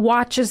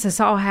watches this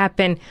all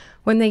happen,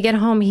 when they get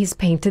home, he's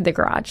painted the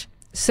garage.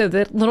 So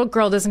the little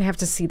girl doesn't have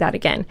to see that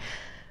again.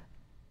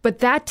 But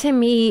that to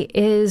me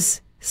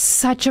is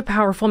such a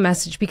powerful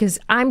message, because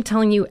I'm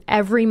telling you,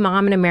 every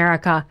mom in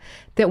America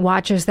that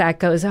watches that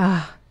goes,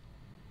 "Ah,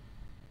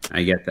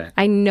 I get that.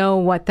 I know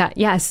what that,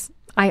 yes,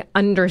 I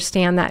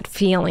understand that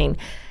feeling."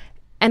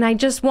 And I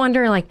just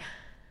wonder, like,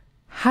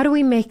 how do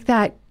we make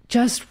that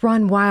just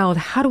run wild?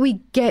 How do we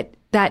get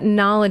that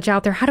knowledge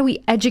out there? How do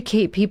we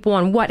educate people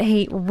on what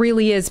hate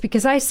really is?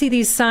 Because I see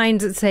these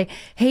signs that say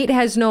hate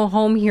has no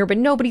home here, but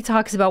nobody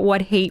talks about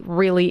what hate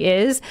really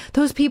is.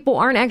 Those people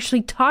aren't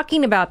actually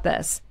talking about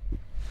this.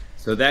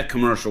 So that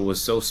commercial was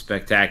so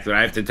spectacular.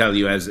 I have to tell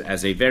you,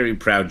 as a very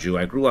proud Jew,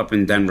 I grew up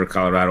in Denver,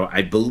 Colorado.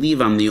 I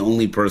believe I'm the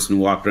only person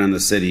who walked around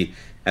the city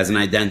as an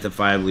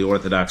identifiably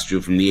Orthodox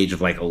Jew from the age of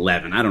like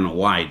 11. I don't know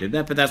why I did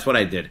that, but that's what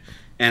I did.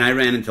 And I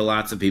ran into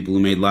lots of people who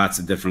made lots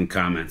of different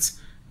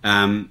comments.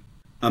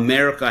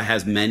 America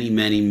has many,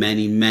 many,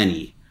 many,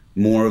 many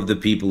more of the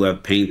people who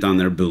have paint on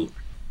their boot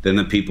than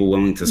the people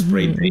willing to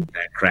spray paint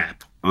that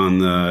crap on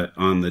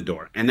the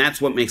door. And that's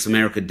what makes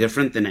America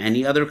different than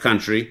any other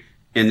country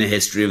in the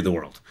history of the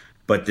world.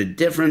 But the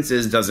difference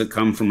is, does it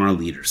come from our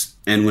leaders?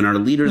 And when our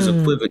leaders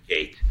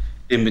equivocate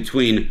in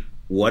between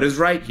what is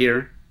right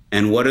here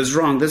and what is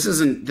wrong, this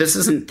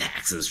isn't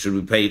taxes. Should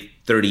we pay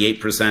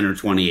 38% or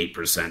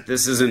 28%?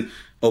 This isn't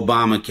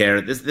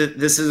Obamacare.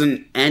 This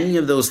isn't any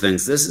of those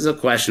things. This is a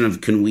question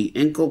of, can we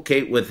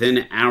inculcate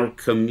within our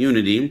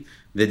community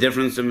the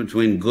difference in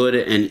between good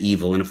and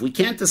evil? And if we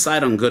can't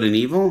decide on good and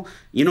evil,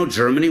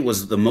 Germany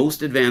was the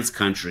most advanced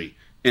country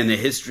in the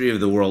history of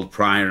the world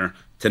prior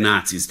to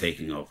Nazis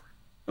taking over.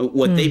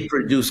 What they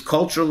produced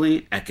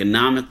culturally,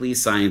 economically,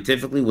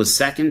 scientifically was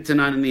second to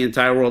none in the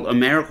entire world.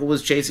 America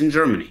was chasing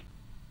Germany.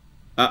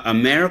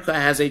 America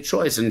has a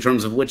choice in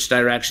terms of which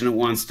direction it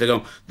wants to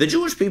go. The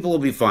Jewish people will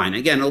be fine.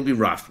 Again, it'll be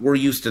rough. We're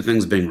used to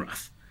things being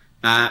rough.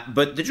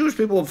 But the Jewish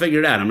people will figure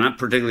it out. I'm not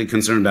particularly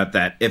concerned about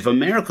that. If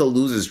America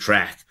loses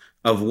track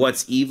of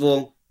what's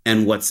evil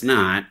and what's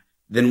not,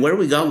 then where are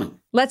we going?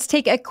 Let's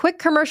take a quick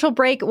commercial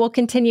break. We'll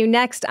continue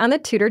next on the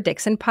Tudor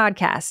Dixon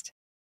podcast.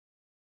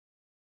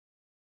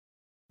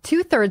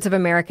 2/3 of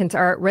Americans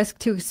are at risk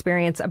to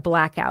experience a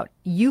blackout.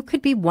 You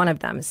could be one of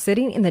them,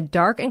 sitting in the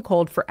dark and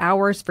cold for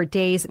hours, for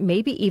days,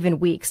 maybe even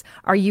weeks.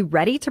 Are you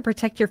ready to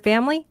protect your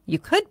family? You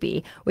could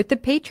be with the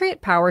Patriot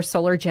Power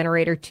Solar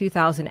Generator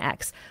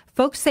 2000X.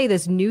 Folks say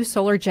this new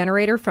solar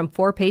generator from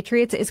 4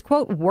 Patriots is,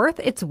 quote, worth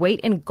its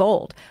weight in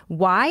gold.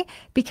 Why?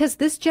 Because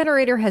this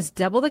generator has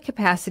double the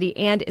capacity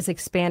and is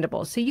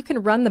expandable, so you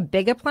can run the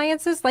big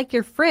appliances like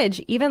your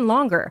fridge even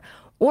longer,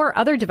 or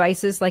other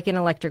devices like an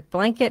electric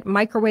blanket,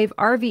 microwave,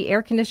 RV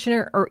air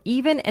conditioner, or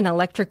even an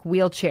electric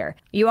wheelchair.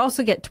 You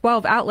also get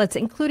 12 outlets,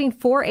 including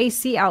 4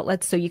 AC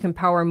outlets, so you can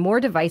power more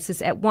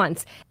devices at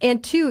once,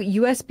 and 2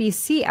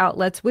 USB-C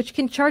outlets, which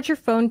can charge your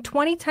phone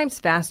 20 times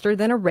faster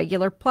than a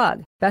regular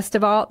plug. Best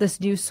of all, this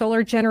new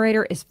solar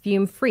generator is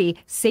fume-free,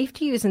 safe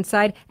to use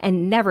inside,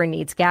 and never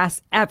needs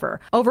gas, ever.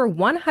 Over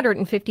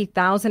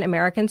 150,000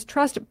 Americans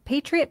trust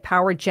Patriot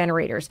Power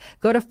generators.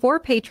 Go to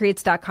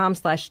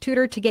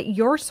 4patriots.com/Tudor to get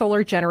your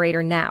solar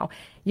generator now.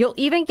 You'll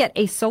even get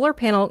a solar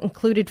panel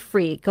included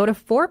free. Go to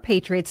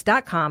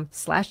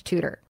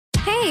 4patriots.com/Tudor.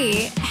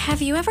 Hey,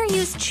 have you ever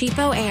used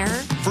Cheapo Air?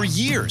 For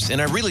years,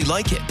 and I really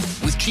like it.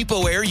 With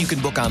Cheapo Air, you can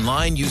book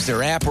online, use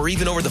their app, or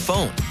even over the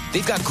phone.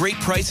 They've got great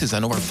prices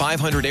on over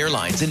 500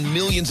 airlines and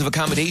millions of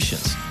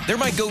accommodations. They're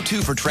my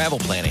go-to for travel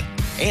planning.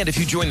 And if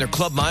you join their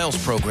Club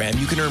Miles program,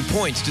 you can earn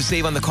points to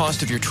save on the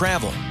cost of your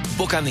travel.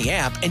 Book on the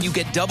app and you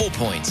get double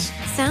points.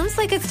 Sounds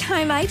like it's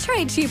time I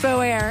tried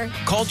Cheapo Air.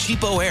 Call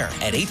Cheapo Air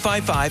at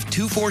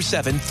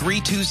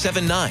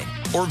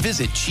 855-247-3279 or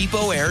visit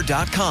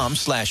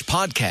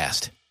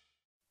cheapoair.com/podcast.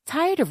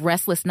 Tired of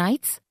restless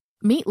nights?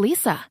 Meet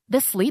Lisa, the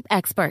sleep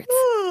experts.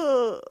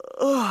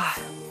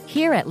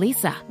 Here at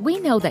Lisa, we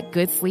know that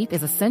good sleep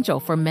is essential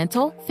for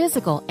mental,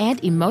 physical,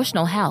 and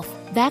emotional health.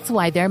 That's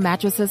why their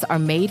mattresses are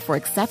made for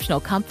exceptional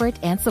comfort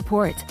and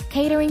support,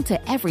 catering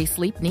to every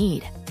sleep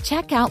need.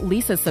 Check out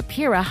Lisa's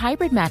Sapira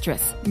Hybrid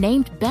Mattress,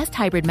 named Best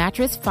Hybrid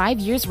Mattress 5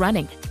 years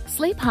running.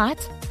 Sleep hot?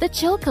 The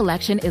Chill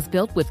Collection is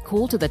built with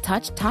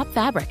cool-to-the-touch top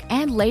fabric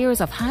and layers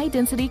of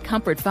high-density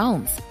comfort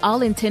foams,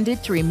 all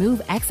intended to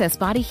remove excess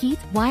body heat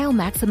while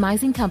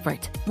maximizing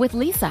comfort. With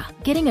Lisa,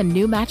 getting a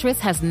new mattress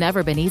has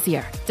never been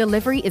easier.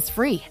 Delivery is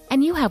free,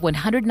 and you have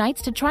 100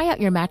 nights to try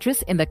out your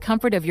mattress in the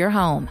comfort of your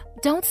home.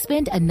 Don't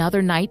spend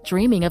another night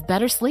dreaming of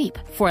better sleep.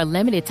 For a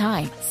limited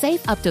time,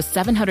 save up to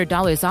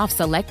 $700 off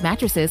select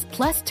mattresses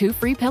plus 2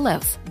 free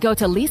pillows. Go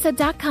to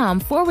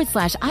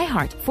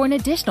lisa.com/iHeart for an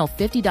additional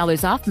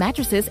 $50 off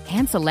mattresses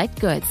and select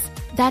goods.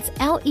 That's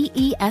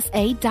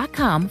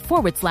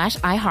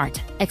LEESA.com/iHeart.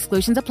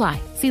 Exclusions apply.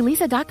 See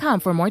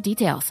lisa.com for more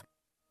details.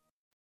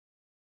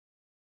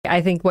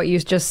 I think what you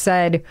just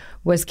said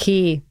was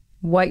key.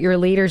 What your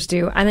leaders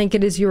do. I think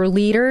it is your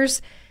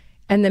leaders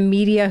and the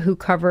media who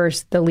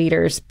covers the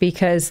leaders,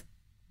 because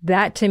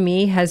that to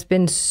me has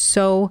been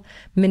so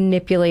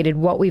manipulated,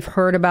 what we've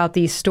heard about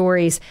these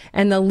stories,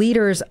 and the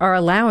leaders are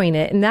allowing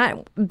it. And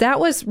that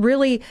was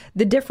really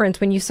the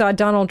difference when you saw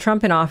Donald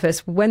Trump in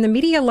office. When the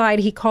media lied,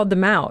 he called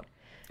them out.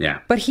 Yeah.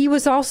 But he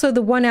was also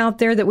the one out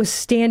there that was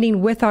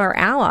standing with our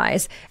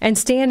allies and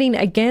standing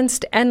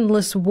against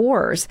endless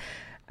wars.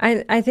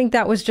 I think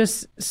that was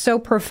just so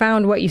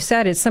profound what you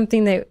said. It's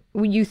something that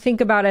you think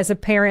about as a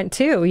parent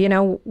too. You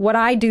know, what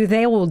I do,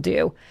 they will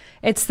do.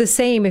 It's the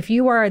same. If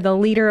you are the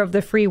leader of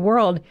the free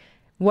world,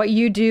 what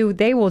you do,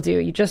 they will do.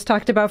 You just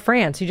talked about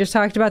France. You just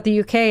talked about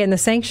the UK and the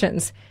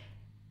sanctions.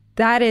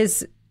 That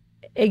is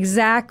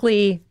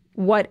exactly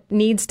what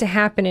needs to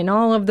happen in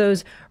all of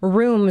those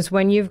rooms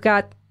when you've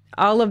got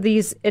all of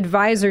these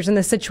advisors in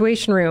the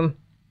Situation Room.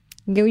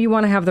 You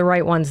want to have the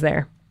right ones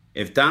there.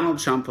 If Donald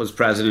Trump was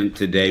president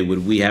today,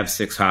 would we have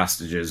 6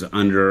 hostages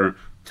under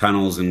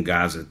tunnels in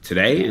Gaza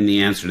today? And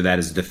the answer to that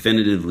is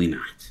definitively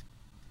not.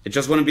 It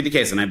just wouldn't be the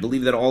case. And I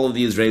believe that all of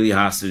the Israeli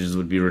hostages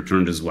would be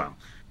returned as well.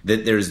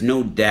 That there's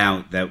no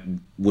doubt that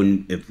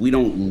if we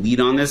don't lead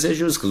on this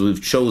issue, because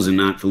we've chosen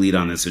not to lead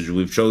on this issue,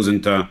 we've chosen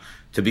to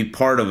be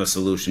part of a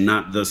solution,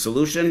 not the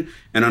solution.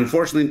 And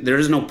unfortunately, there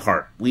is no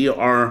part. We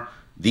are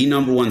the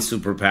number one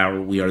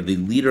superpower. We are the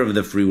leader of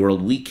the free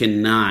world. We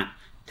cannot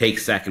take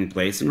second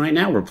place. And right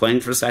now we're playing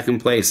for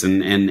second place.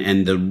 And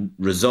the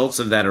results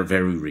of that are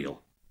very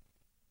real.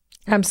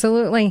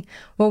 Absolutely.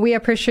 Well, we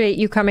appreciate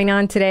you coming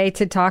on today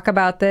to talk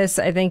about this.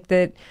 I think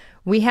that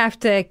we have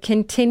to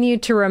continue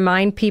to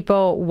remind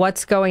people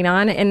what's going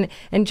on, and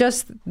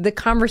just the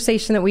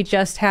conversation that we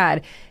just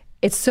had.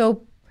 It's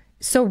so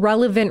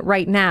relevant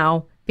right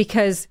now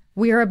because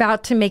we are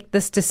about to make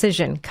this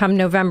decision come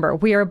November.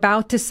 We are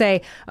about to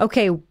say,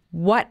 okay,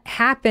 what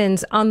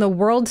happens on the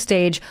world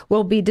stage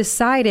will be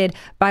decided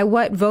by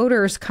what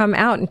voters come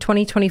out in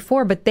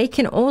 2024, but they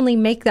can only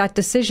make that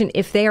decision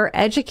if they are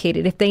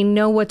educated, if they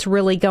know what's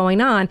really going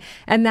on,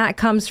 and that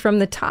comes from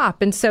the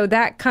top. And so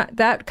that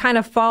kind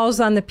of falls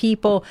on the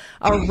people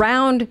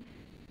around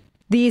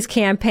these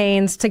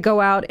campaigns to go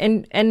out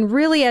and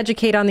really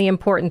educate on the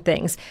important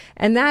things.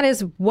 And that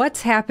is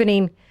what's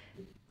happening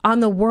on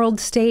the world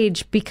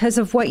stage because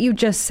of what you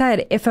just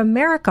said. If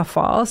America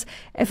falls,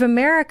 if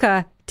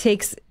America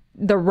takes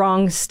the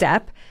wrong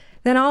step,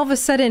 then all of a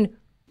sudden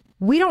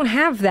we don't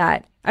have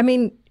that. I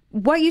mean,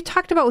 what you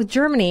talked about with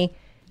Germany,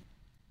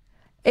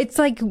 it's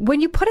like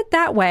when you put it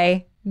that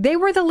way, they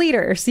were the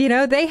leaders, you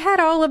know, they had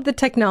all of the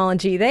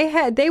technology.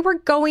 They were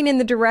going in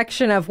the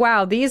direction of,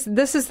 wow, this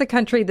is the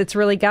country that's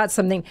really got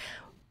something.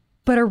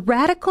 But a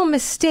radical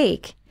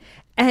mistake,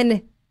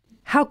 and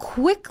how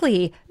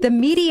quickly the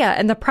media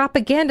and the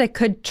propaganda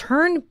could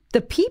turn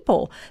the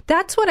people.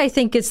 That's what I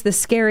think is the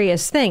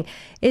scariest thing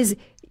is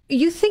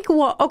you think,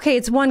 well, okay,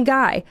 it's one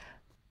guy,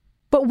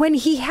 but when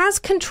he has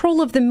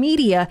control of the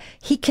media,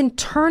 he can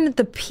turn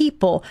the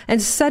people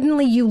and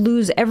suddenly you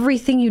lose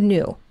everything you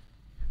knew.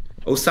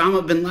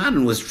 Osama bin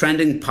Laden was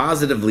trending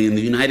positively in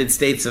the United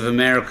States of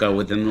America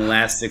within the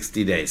last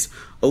 60 days.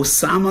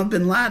 Osama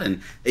bin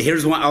Laden.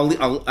 Here's one.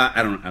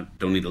 I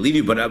don't need to leave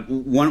you, but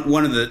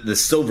one of the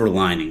silver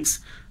linings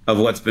of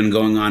what's been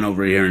going on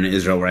over here in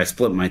Israel, where I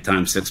split my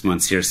time 6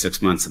 months here,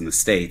 6 months in the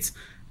States.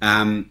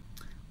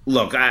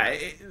 Look,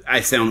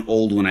 I sound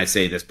old when I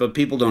say this, but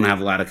people don't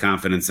have a lot of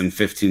confidence in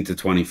 15 to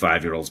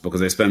 25-year-olds because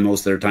they spend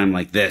most of their time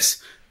like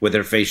this, with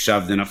their face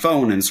shoved in a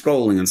phone and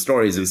scrolling and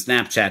stories and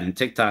Snapchat and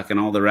TikTok and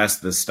all the rest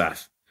of this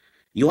stuff.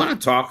 You want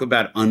to talk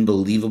about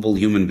unbelievable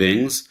human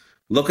beings?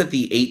 Look at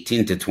the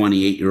 18 to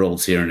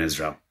 28-year-olds here in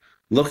Israel.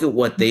 Look at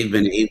what they've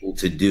been able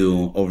to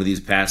do over these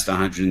past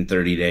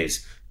 130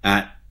 days.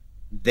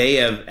 They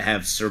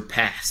have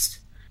surpassed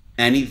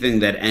anything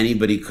that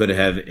anybody could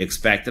have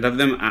expected of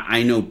them.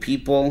 I know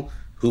people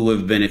who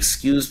have been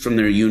excused from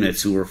their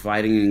units who were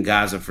fighting in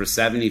Gaza for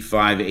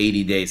 75,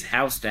 80 days,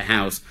 house to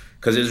house,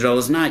 because Israel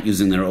is not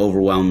using their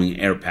overwhelming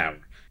air power.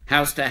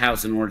 House to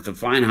house in order to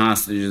find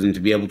hostages and to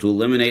be able to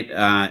eliminate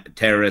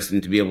terrorists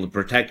and to be able to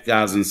protect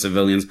Gazan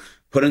civilians,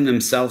 putting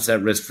themselves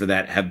at risk for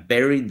that, have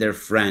buried their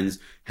friends,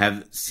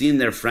 have seen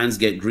their friends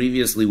get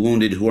grievously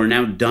wounded, who are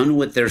now done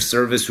with their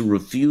service, who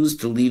refuse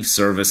to leave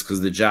service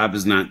because the job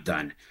is not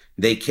done.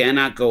 They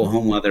cannot go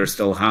home while there are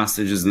still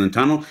hostages in the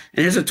tunnel.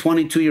 And here's a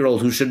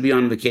 22-year-old who should be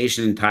on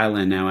vacation in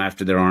Thailand now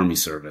after their army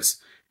service.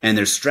 And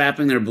they're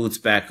strapping their boots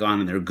back on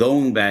and they're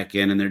going back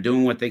in and they're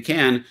doing what they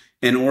can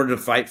in order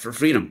to fight for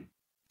freedom.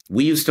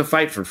 We used to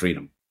fight for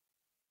freedom.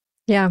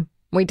 Yeah,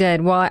 we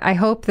did. Well, I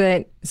hope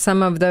that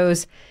some of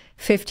those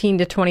 15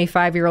 to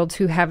 25-year-olds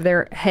who have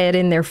their head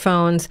in their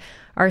phones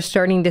are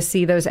starting to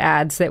see those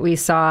ads that we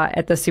saw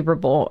at the Super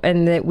Bowl,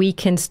 and that we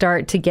can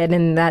start to get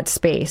in that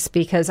space,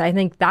 because I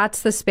think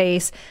that's the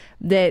space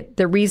that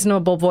the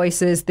reasonable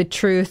voices, the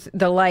truth,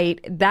 the light,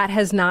 that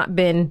has not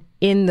been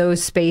in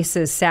those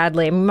spaces,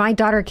 sadly. I mean, my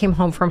daughter came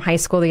home from high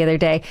school the other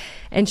day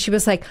and she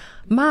was like,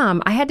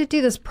 Mom, I had to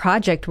do this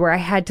project where I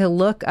had to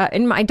look,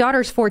 and my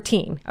daughter's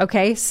 14.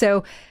 Okay.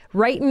 So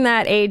right in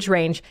that age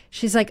range,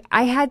 she's like,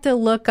 I had to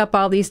look up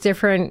all these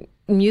different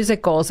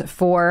musicals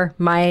for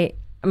my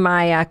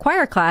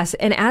choir class.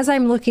 And as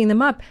I'm looking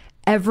them up,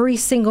 every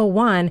single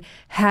one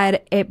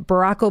had a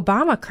Barack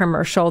Obama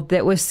commercial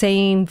that was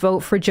saying,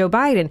 vote for Joe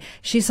Biden.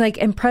 She's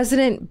like, and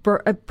President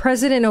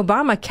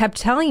Obama kept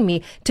telling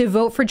me to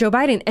vote for Joe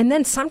Biden. And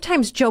then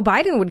sometimes Joe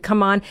Biden would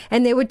come on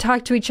and they would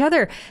talk to each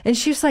other. And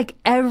she's like,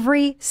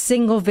 every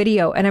single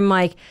video. And I'm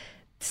like,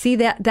 see,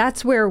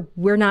 that's where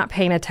we're not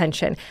paying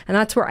attention. And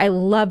that's where I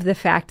love the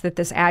fact that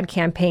this ad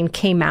campaign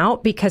came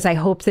out, because I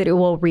hope that it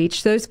will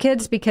reach those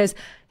kids. Because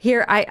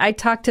here, I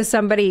talked to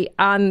somebody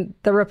on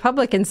the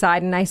Republican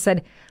side and I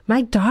said,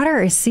 my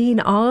daughter is seeing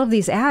all of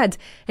these ads.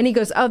 And he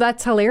goes, oh,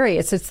 that's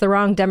hilarious. It's the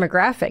wrong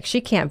demographic.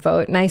 She can't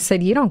vote. And I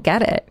said, you don't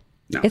get it.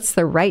 No. It's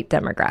the right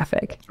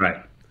demographic. Right.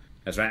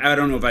 That's right. I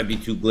don't know if I'd be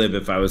too glib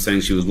if I was saying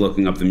she was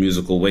looking up the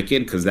musical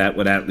Wicked, because that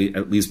would at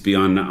least be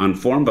on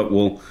form, but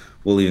we'll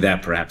leave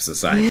that perhaps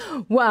aside.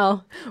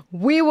 Well,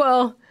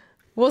 we'll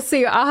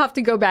see. I'll have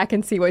to go back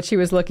and see what she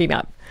was looking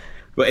up.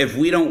 But if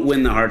we don't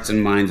win the hearts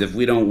and minds, if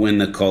we don't win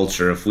the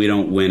culture, if we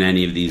don't win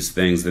any of these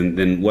things,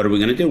 then what are we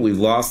going to do? We've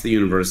lost the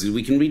universities.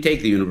 We can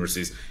retake the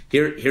universities.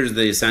 Here's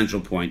the essential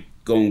point.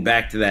 Going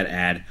back to that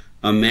ad,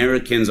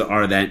 Americans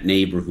are that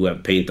neighbor who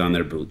have paint on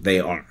their boot. They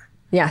are.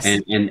 Yes.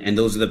 And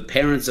those are the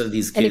parents of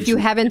these kids. And if you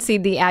haven't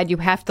seen the ad, you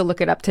have to look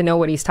it up to know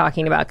what he's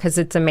talking about, because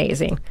it's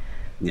amazing.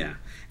 Yeah.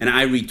 And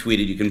I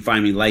retweeted. You can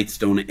find me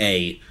Lightstone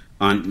A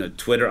on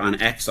Twitter, on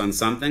X, on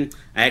something.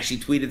 I actually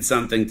tweeted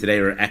something today,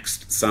 or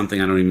X'd something.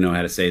 I don't even know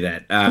how to say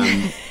that.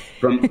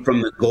 From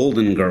the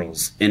Golden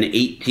Girls in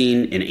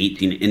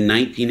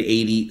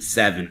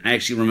 1987. I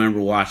actually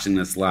remember watching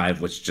this live,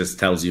 which just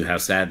tells you how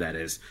sad that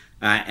is.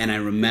 And I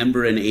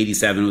remember in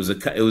 87, it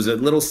was a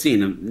little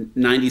scene of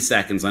 90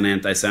 seconds on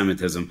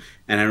anti-Semitism.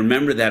 And I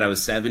remember that I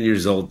was 7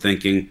 years old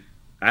thinking,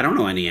 I don't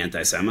know any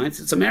anti-Semites.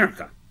 It's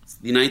America. It's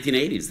the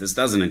 1980s. This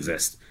doesn't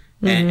exist.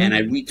 Mm-hmm. And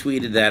I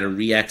retweeted that or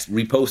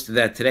reposted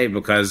that today,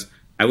 because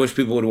I wish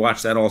people would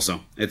watch that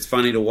also. It's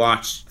funny to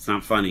watch. It's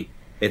not funny.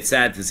 It's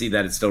sad to see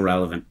that it's still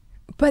relevant.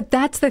 But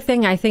that's the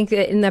thing. I think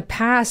that in the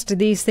past,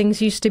 these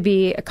things used to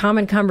be a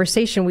common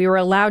conversation. We were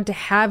allowed to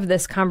have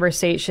this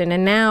conversation.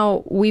 And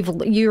now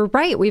you're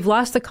right, we've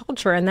lost the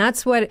culture. And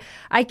that's what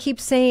I keep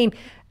saying.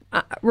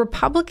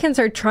 Republicans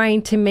are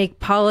trying to make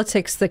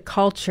politics the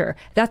culture.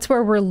 That's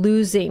where we're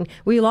losing.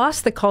 We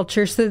lost the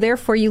culture, so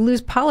therefore you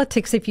lose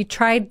politics if you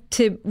tried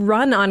to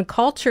run on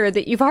culture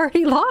that you've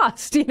already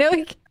lost. You know,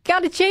 you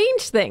got to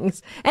change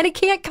things, and it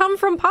can't come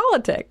from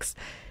politics.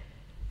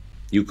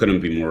 You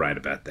couldn't be more right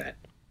about that.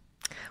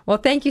 Well,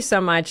 thank you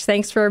so much.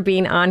 Thanks for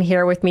being on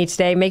here with me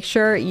today. Make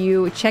sure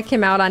you check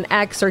him out on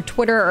X or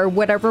Twitter or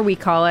whatever we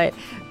call it.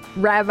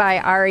 Rabbi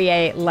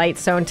Aryeh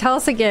Lightstone. Tell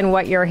us again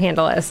what your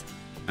handle is.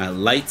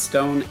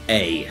 Lightstone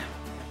A.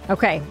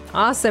 Okay,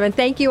 awesome. And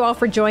thank you all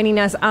for joining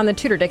us on the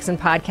Tudor Dixon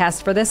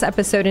podcast. For this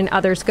episode and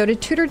others, go to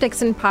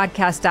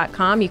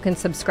TudorDixonPodcast.com. You can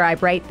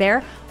subscribe right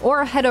there,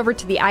 or head over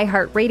to the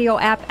iHeartRadio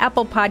app,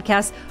 Apple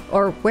Podcasts,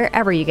 or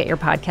wherever you get your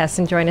podcasts,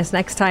 and join us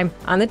next time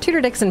on the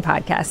Tudor Dixon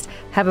podcast.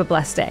 Have a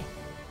blessed day.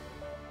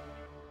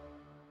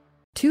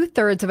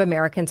 2/3 of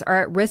Americans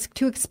are at risk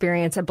to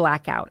experience a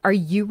blackout. Are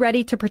you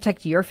ready to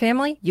protect your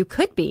family? You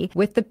could be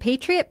with the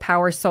Patriot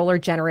Power Solar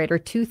Generator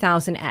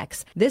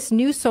 2000X. This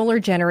new solar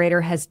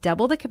generator has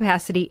double the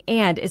capacity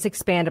and is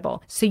expandable,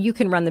 so you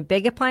can run the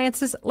big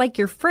appliances like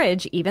your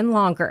fridge even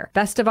longer.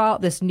 Best of all,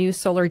 this new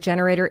solar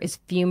generator is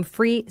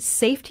fume-free,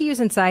 safe to use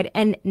inside,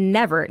 and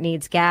never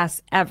needs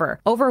gas, ever.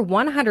 Over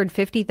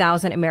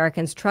 150,000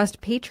 Americans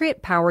trust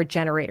Patriot Power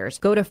generators.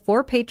 Go to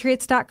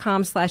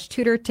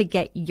 4patriots.com/Tudor to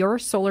get your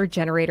solar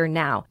generator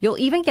now. You'll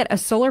even get a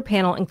solar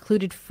panel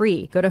included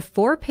free. Go to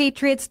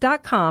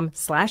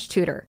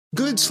 4patriots.com/Tudor.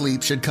 Good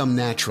sleep should come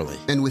naturally,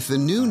 and with the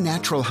new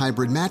Natural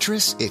Hybrid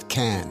mattress, it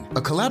can.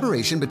 A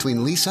collaboration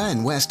between Lisa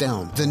and West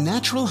Elm, the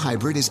Natural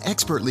Hybrid is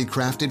expertly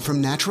crafted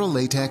from natural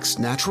latex,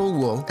 natural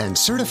wool, and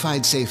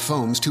certified safe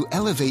foams to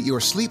elevate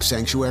your sleep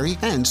sanctuary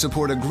and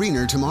support a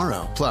greener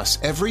tomorrow. Plus,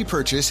 every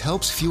purchase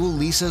helps fuel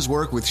Lisa's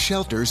work with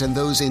shelters and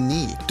those in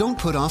need. Don't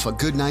put off a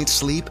good night's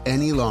sleep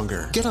any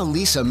longer. Get a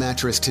Lisa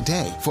mattress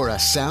today for a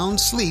sound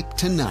sleep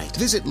tonight.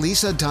 Visit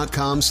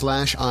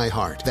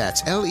lisa.com/iHeart.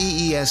 That's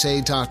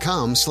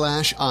LEESA.com/iHeart.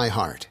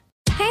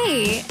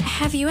 Hey,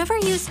 have you ever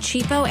used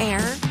Cheapo Air?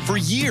 For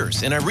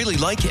years, and I really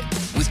like it.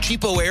 With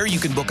Cheapo Air, you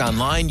can book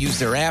online, use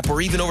their app, or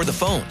even over the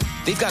phone.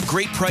 They've got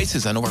great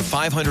prices on over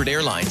 500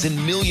 airlines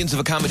and millions of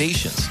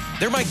accommodations.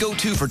 They're my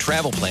go-to for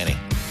travel planning.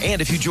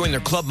 And if you join their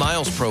Club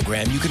Miles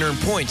program, you can earn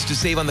points to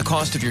save on the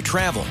cost of your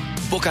travel.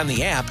 Book on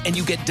the app, and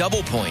you get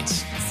double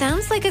points.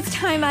 Sounds like it's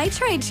time I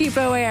tried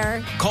Cheapo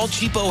Air. Call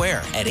Cheapo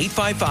Air at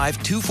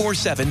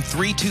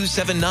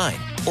 855-247-3279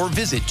 or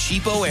visit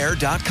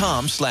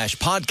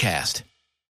cheapoair.com/podcast.